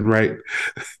 just swiping right.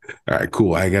 All right,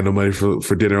 cool. I ain't got no money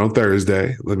for dinner on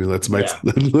Thursday. Let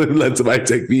somebody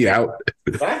take me out.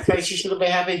 That's why she should have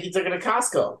been happy if he took her to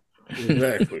Costco.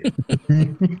 Exactly.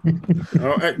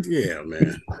 Yeah,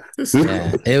 man.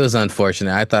 Yeah, it was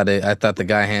unfortunate. I thought the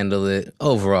guy handled it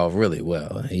overall really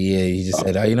well. He just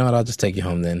said, "Oh, you know what? I'll just take you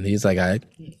home then." He's like,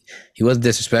 he wasn't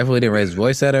disrespectful. He didn't raise his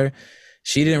voice at her.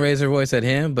 She didn't raise her voice at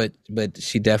him, but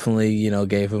she definitely,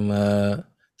 gave him.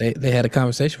 They had a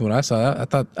conversation. When I saw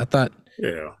that, I thought,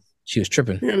 yeah, she was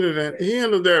tripping. He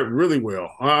handled that really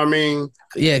well. I mean,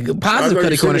 yeah, positive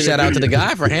Cutty Corner shout out to the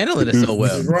guy for handling it so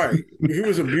well. Right, he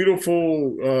was a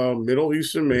beautiful Middle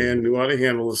Eastern man, knew how to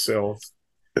handle himself.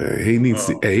 He needs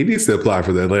to apply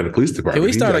for the Atlanta Police Department. Can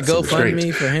we start a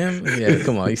GoFundMe for him? Yeah,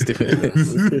 come on, he's stupid.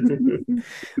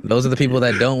 Those are the people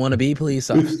that don't want to be police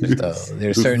officers, though.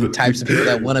 There's certain types of people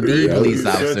that want to be police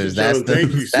officers. That's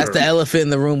the elephant in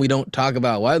the room we don't talk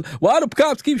about. Why do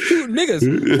cops keep shooting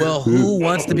niggas? Well, who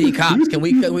wants to be cops? Can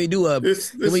we do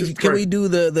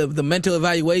the mental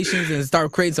evaluations and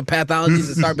start creating some pathologies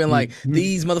and start being like,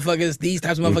 these types of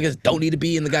motherfuckers don't need to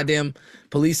be in the goddamn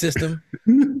police system?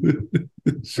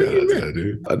 Shout out to that,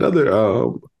 dude. Another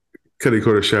Cutty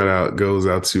Corner shout out goes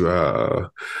out to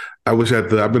I wish I've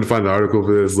been finding the article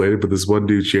for this later, but this one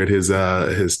dude shared his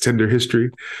Tinder history.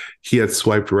 He had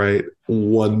swiped right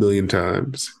 1 million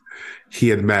times. He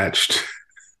had matched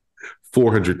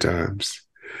 400 times.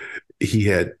 He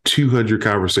had 200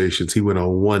 conversations. He went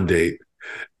on 1 date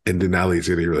and did not lead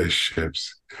to any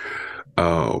relationships.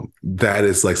 That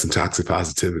is like some toxic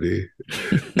positivity.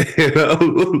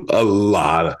 a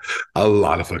lot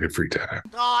of fucking free time.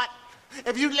 God,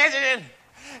 if you listen,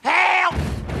 help!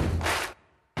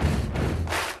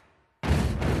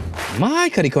 My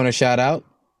Cutty Corner shout out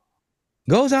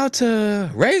goes out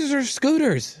to Razor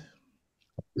Scooters.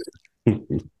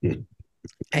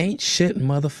 Ain't shit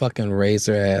motherfucking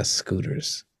razor ass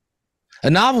scooters. A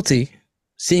novelty,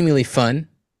 seemingly fun,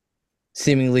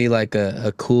 seemingly like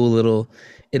a cool little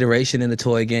iteration in the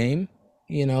toy game,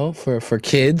 you know, for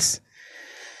kids.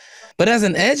 But as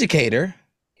an educator,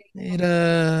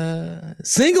 it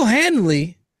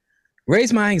single-handedly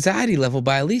raised my anxiety level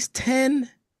by at least 10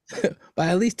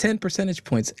 percentage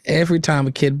points every time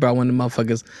a kid brought one of the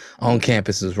motherfuckers on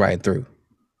campus was riding through.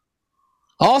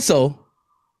 Also,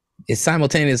 it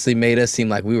simultaneously made us seem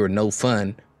like we were no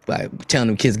fun by telling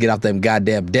them kids to get off them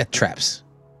goddamn death traps.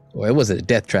 Or it wasn't a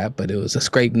death trap, but it was a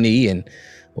scraped knee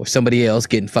or somebody else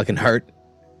getting fucking hurt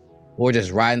or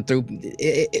just riding through.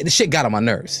 The shit got on my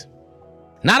nerves.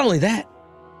 Not only that,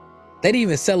 they didn't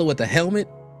even sell it with a helmet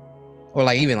or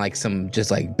like even like some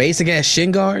just like basic ass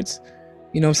shin guards.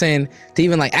 You know what I'm saying? To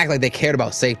even like act like they cared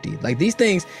about safety. Like these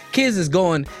things, kids is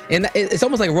going, and it's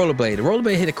almost like a rollerblade. The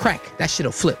rollerblade hit a crack, that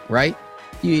shit'll flip, right?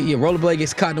 Your rollerblade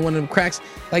gets caught in one of them cracks.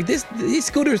 Like these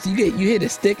scooters, you hit a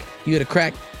stick, you hit a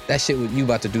crack, that shit, you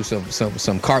about to do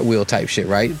some cartwheel type shit,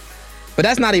 right? But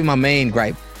that's not even my main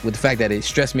gripe with the fact that it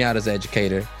stressed me out as an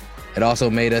educator. It also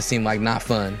made us seem like not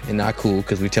fun and not cool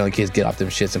because we're telling kids get off them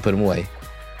shits and put them away.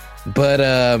 But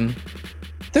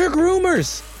they're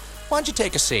groomers. Why don't you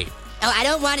take a seat? Oh, I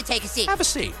don't want to take a seat. Have a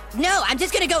seat. No, I'm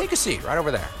just gonna go. Take a seat right over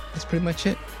there. That's pretty much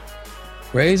it.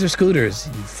 Razor scooters,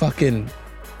 you fucking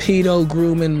pedo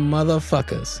grooming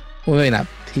motherfuckers. Well, maybe not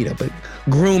pedo, but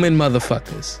grooming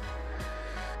motherfuckers.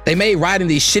 They made riding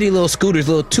these shitty little scooters,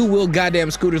 little two-wheel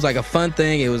goddamn scooters, like a fun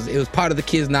thing. It was part of the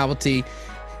kids' novelty.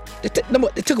 It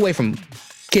took away from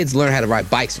kids learn how to ride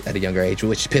bikes at a younger age,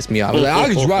 which pissed me off. Like,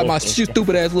 I just ride my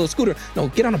stupid ass little scooter. No,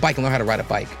 get on a bike and learn how to ride a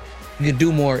bike. You can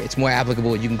do more. It's more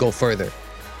applicable. You can go further.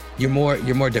 You're more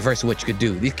diverse in what you could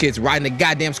do. These kids riding the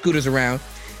goddamn scooters around,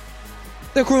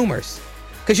 they're groomers.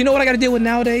 Because you know what I got to deal with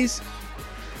nowadays?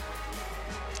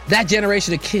 That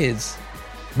generation of kids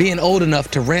being old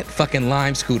enough to rent fucking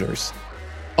Lime scooters,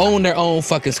 own their own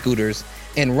fucking scooters,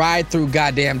 and ride through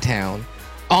goddamn town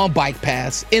on bike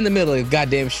paths in the middle of the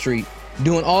goddamn street,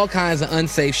 doing all kinds of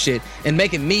unsafe shit and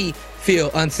making me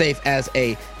feel unsafe as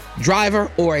a driver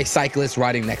or a cyclist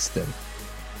riding next to them.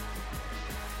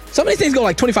 Some of these things go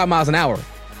like 25 miles an hour.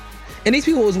 And these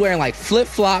people was wearing like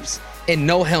flip-flops and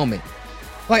no helmet.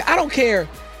 Like, I don't care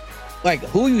like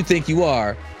who you think you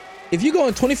are. If you're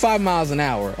going 25 miles an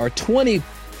hour or 20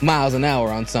 miles an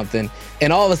hour on something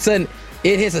and all of a sudden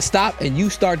it hits a stop and you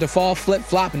start to fall, flip,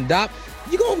 flop, and dop,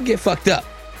 you're gonna get fucked up.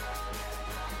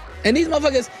 And these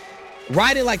motherfuckers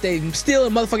riding like they still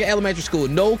in motherfucking elementary school.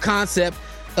 No concept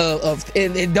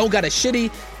and don't got a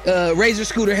shitty Razor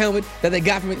scooter helmet that they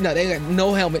got from it. No, they got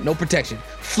no helmet, no protection.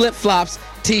 Flip-flops,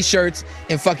 t-shirts,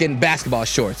 and fucking basketball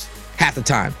shorts half the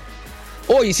time.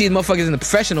 Or you see the motherfuckers in the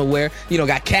professional wear, you know,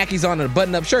 got khakis on and a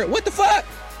button-up shirt. What the fuck?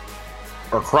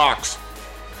 Or Crocs.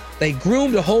 They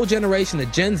groomed a whole generation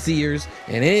of Gen Zers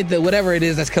and whatever it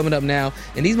is that's coming up now.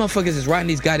 And these motherfuckers is riding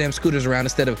these goddamn scooters around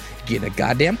instead of getting a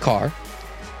goddamn car,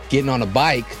 getting on a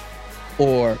bike,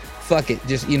 or fuck it,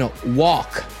 just, you know,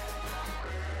 walk.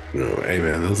 No, hey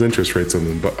man, those interest rates on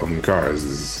the cars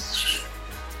is...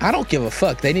 I don't give a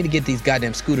fuck. They need to get these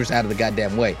goddamn scooters out of the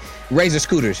goddamn way. Razor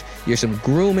scooters, you're some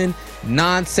grooming,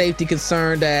 non-safety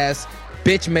concerned ass,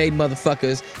 bitch-made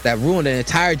motherfuckers that ruined an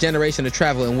entire generation of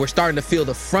travel, and we're starting to feel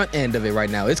the front end of it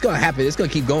right now. It's gonna happen. It's gonna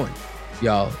keep going,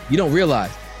 y'all. You don't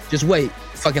realize. Just wait.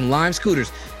 Fucking Lime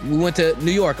scooters. We went to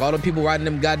New York. All the people riding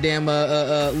them goddamn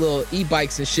little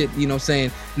e-bikes and shit. You know what I'm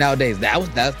saying? Nowadays,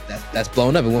 that's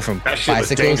blown up. It went from that shit was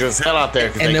bicycles, dangerous hell out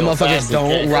there. and them motherfuckers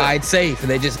don't ride safe, and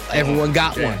they just everyone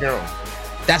got one.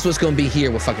 That's what's gonna be here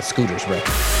with fucking scooters, bro.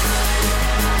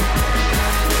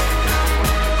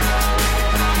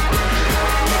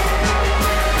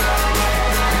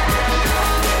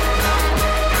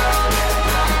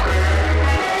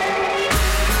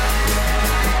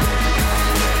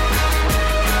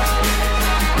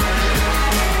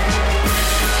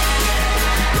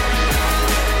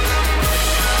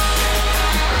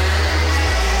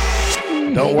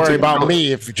 Don't worry about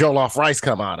me if Jollof rice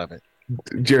come out of it.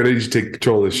 Jared, I need you to take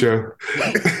control of the show.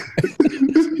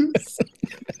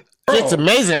 It's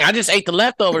amazing. I just ate the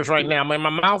leftovers right now. Man, my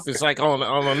mouth is like on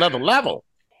another level.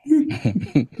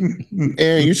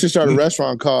 And you should start a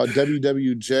restaurant called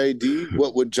WWJD.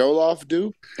 What would Jollof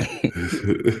do?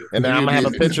 And then I'm gonna have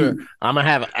a picture. I'm gonna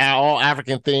have all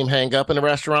African theme hang up in the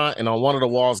restaurant, and on one of the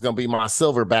walls is gonna be my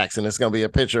silverbacks, and it's gonna be a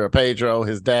picture of Pedro,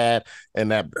 his dad,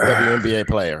 and that WNBA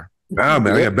player. Nah,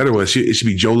 man, I got better one. It should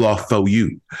be Jollof for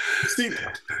you. See,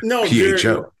 no,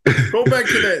 PHO. Go back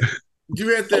to that.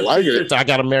 You had that. I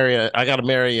gotta marry a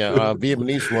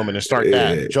Vietnamese woman and start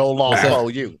that Jollof for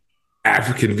you.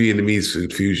 African Vietnamese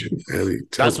food fusion.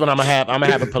 That's what I'm gonna have. I'm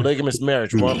gonna have a polygamous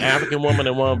marriage. One African woman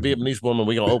and one Vietnamese woman.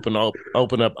 We're gonna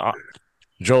open up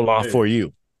Jollof for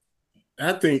you.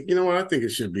 I think you know what? I think it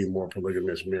should be more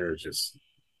polygamous marriages.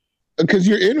 Because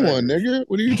you're in one, nigga.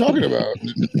 What are you talking about?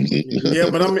 Yeah,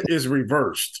 but it's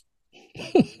reversed.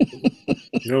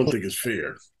 You don't think it's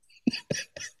fair?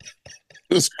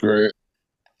 That's great.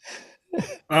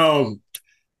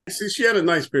 See, she had a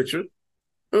nice picture.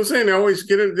 I'm saying they always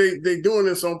get it. They doing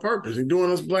this on purpose. They're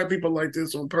doing us black people like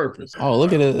this on purpose. Oh,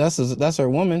 look at it. That's her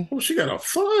woman. Oh, she got a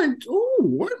fine. Oh,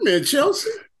 wait a minute, Chelsea.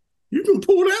 You can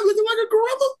pull that looking like a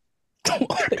gorilla.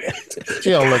 She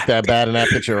don't look that bad in that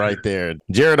picture right there.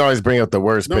 Jared always bring up the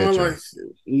worst picture.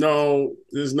 No,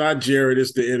 it's not Jared.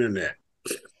 It's the internet.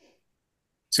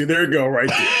 See, there you go, right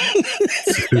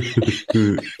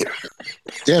there.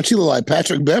 Damn, she look like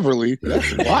Patrick Beverly.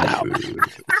 That's wild.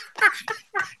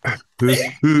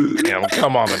 Damn,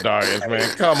 come on, Darius, man.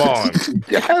 Come on.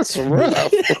 That's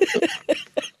rough.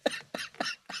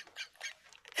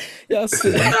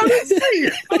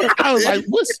 I was like,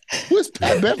 what's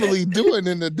Pat Beverly doing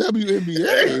in the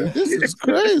WNBA? This is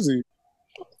crazy.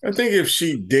 I think if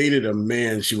she dated a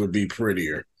man, she would be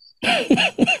prettier.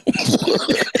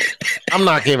 I'm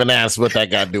not giving ass what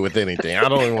that got to do with anything. I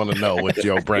don't even want to know what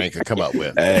your brain could come up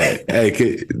with.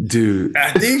 Hey, dude.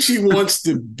 I think she wants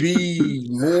to be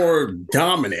more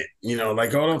dominant. You know,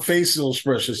 like all the facial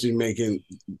expressions she's making,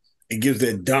 it gives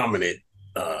that dominant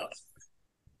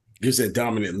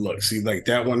look. See, like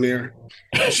that one there?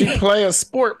 She play a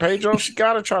sport, Pedro. She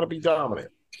got to try to be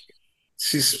dominant.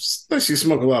 She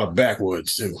smoke a lot of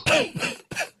backwoods, too.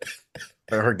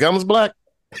 Her gums black?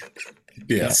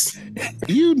 Yes.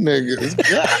 You niggas.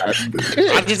 God.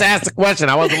 I just asked the question.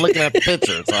 I wasn't looking at the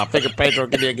picture, so I figured Pedro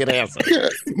would give me a good answer.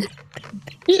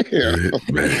 Yeah.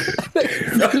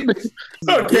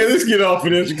 Okay, let's get off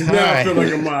of this because now I feel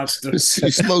like a monster.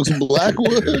 She smokes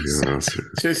Blackwoods.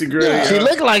 Chelsea Gray. She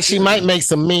looked like she might make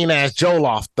some mean ass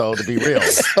Jollof though, to be real.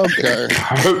 Okay.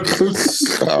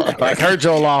 Like her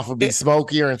Jollof would be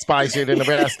smokier and spicier than the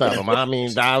rest of them. I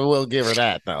mean, I will give her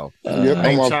that though. I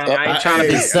ain't trying to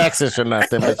be sexist or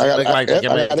nothing, but she look like she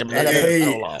can make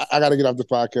Jollof. I got to get off the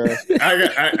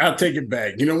podcast. I'll take it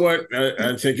back. You know what?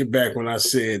 I take it back when I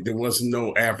said there was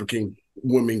no African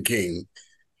woman king.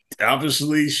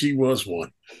 Obviously, she was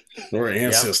one. Her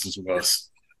ancestors was.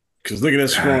 Because look at that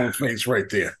strong face right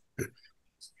there.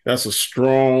 That's a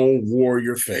strong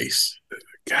warrior face.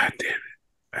 God damn it.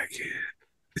 I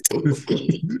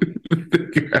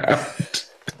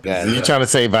can't. You trying to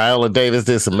say Viola Davis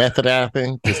did some method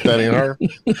acting to studying her?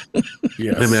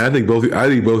 Yes. I mean, I think both of y'all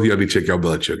need to check your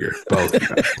blood sugar. Both.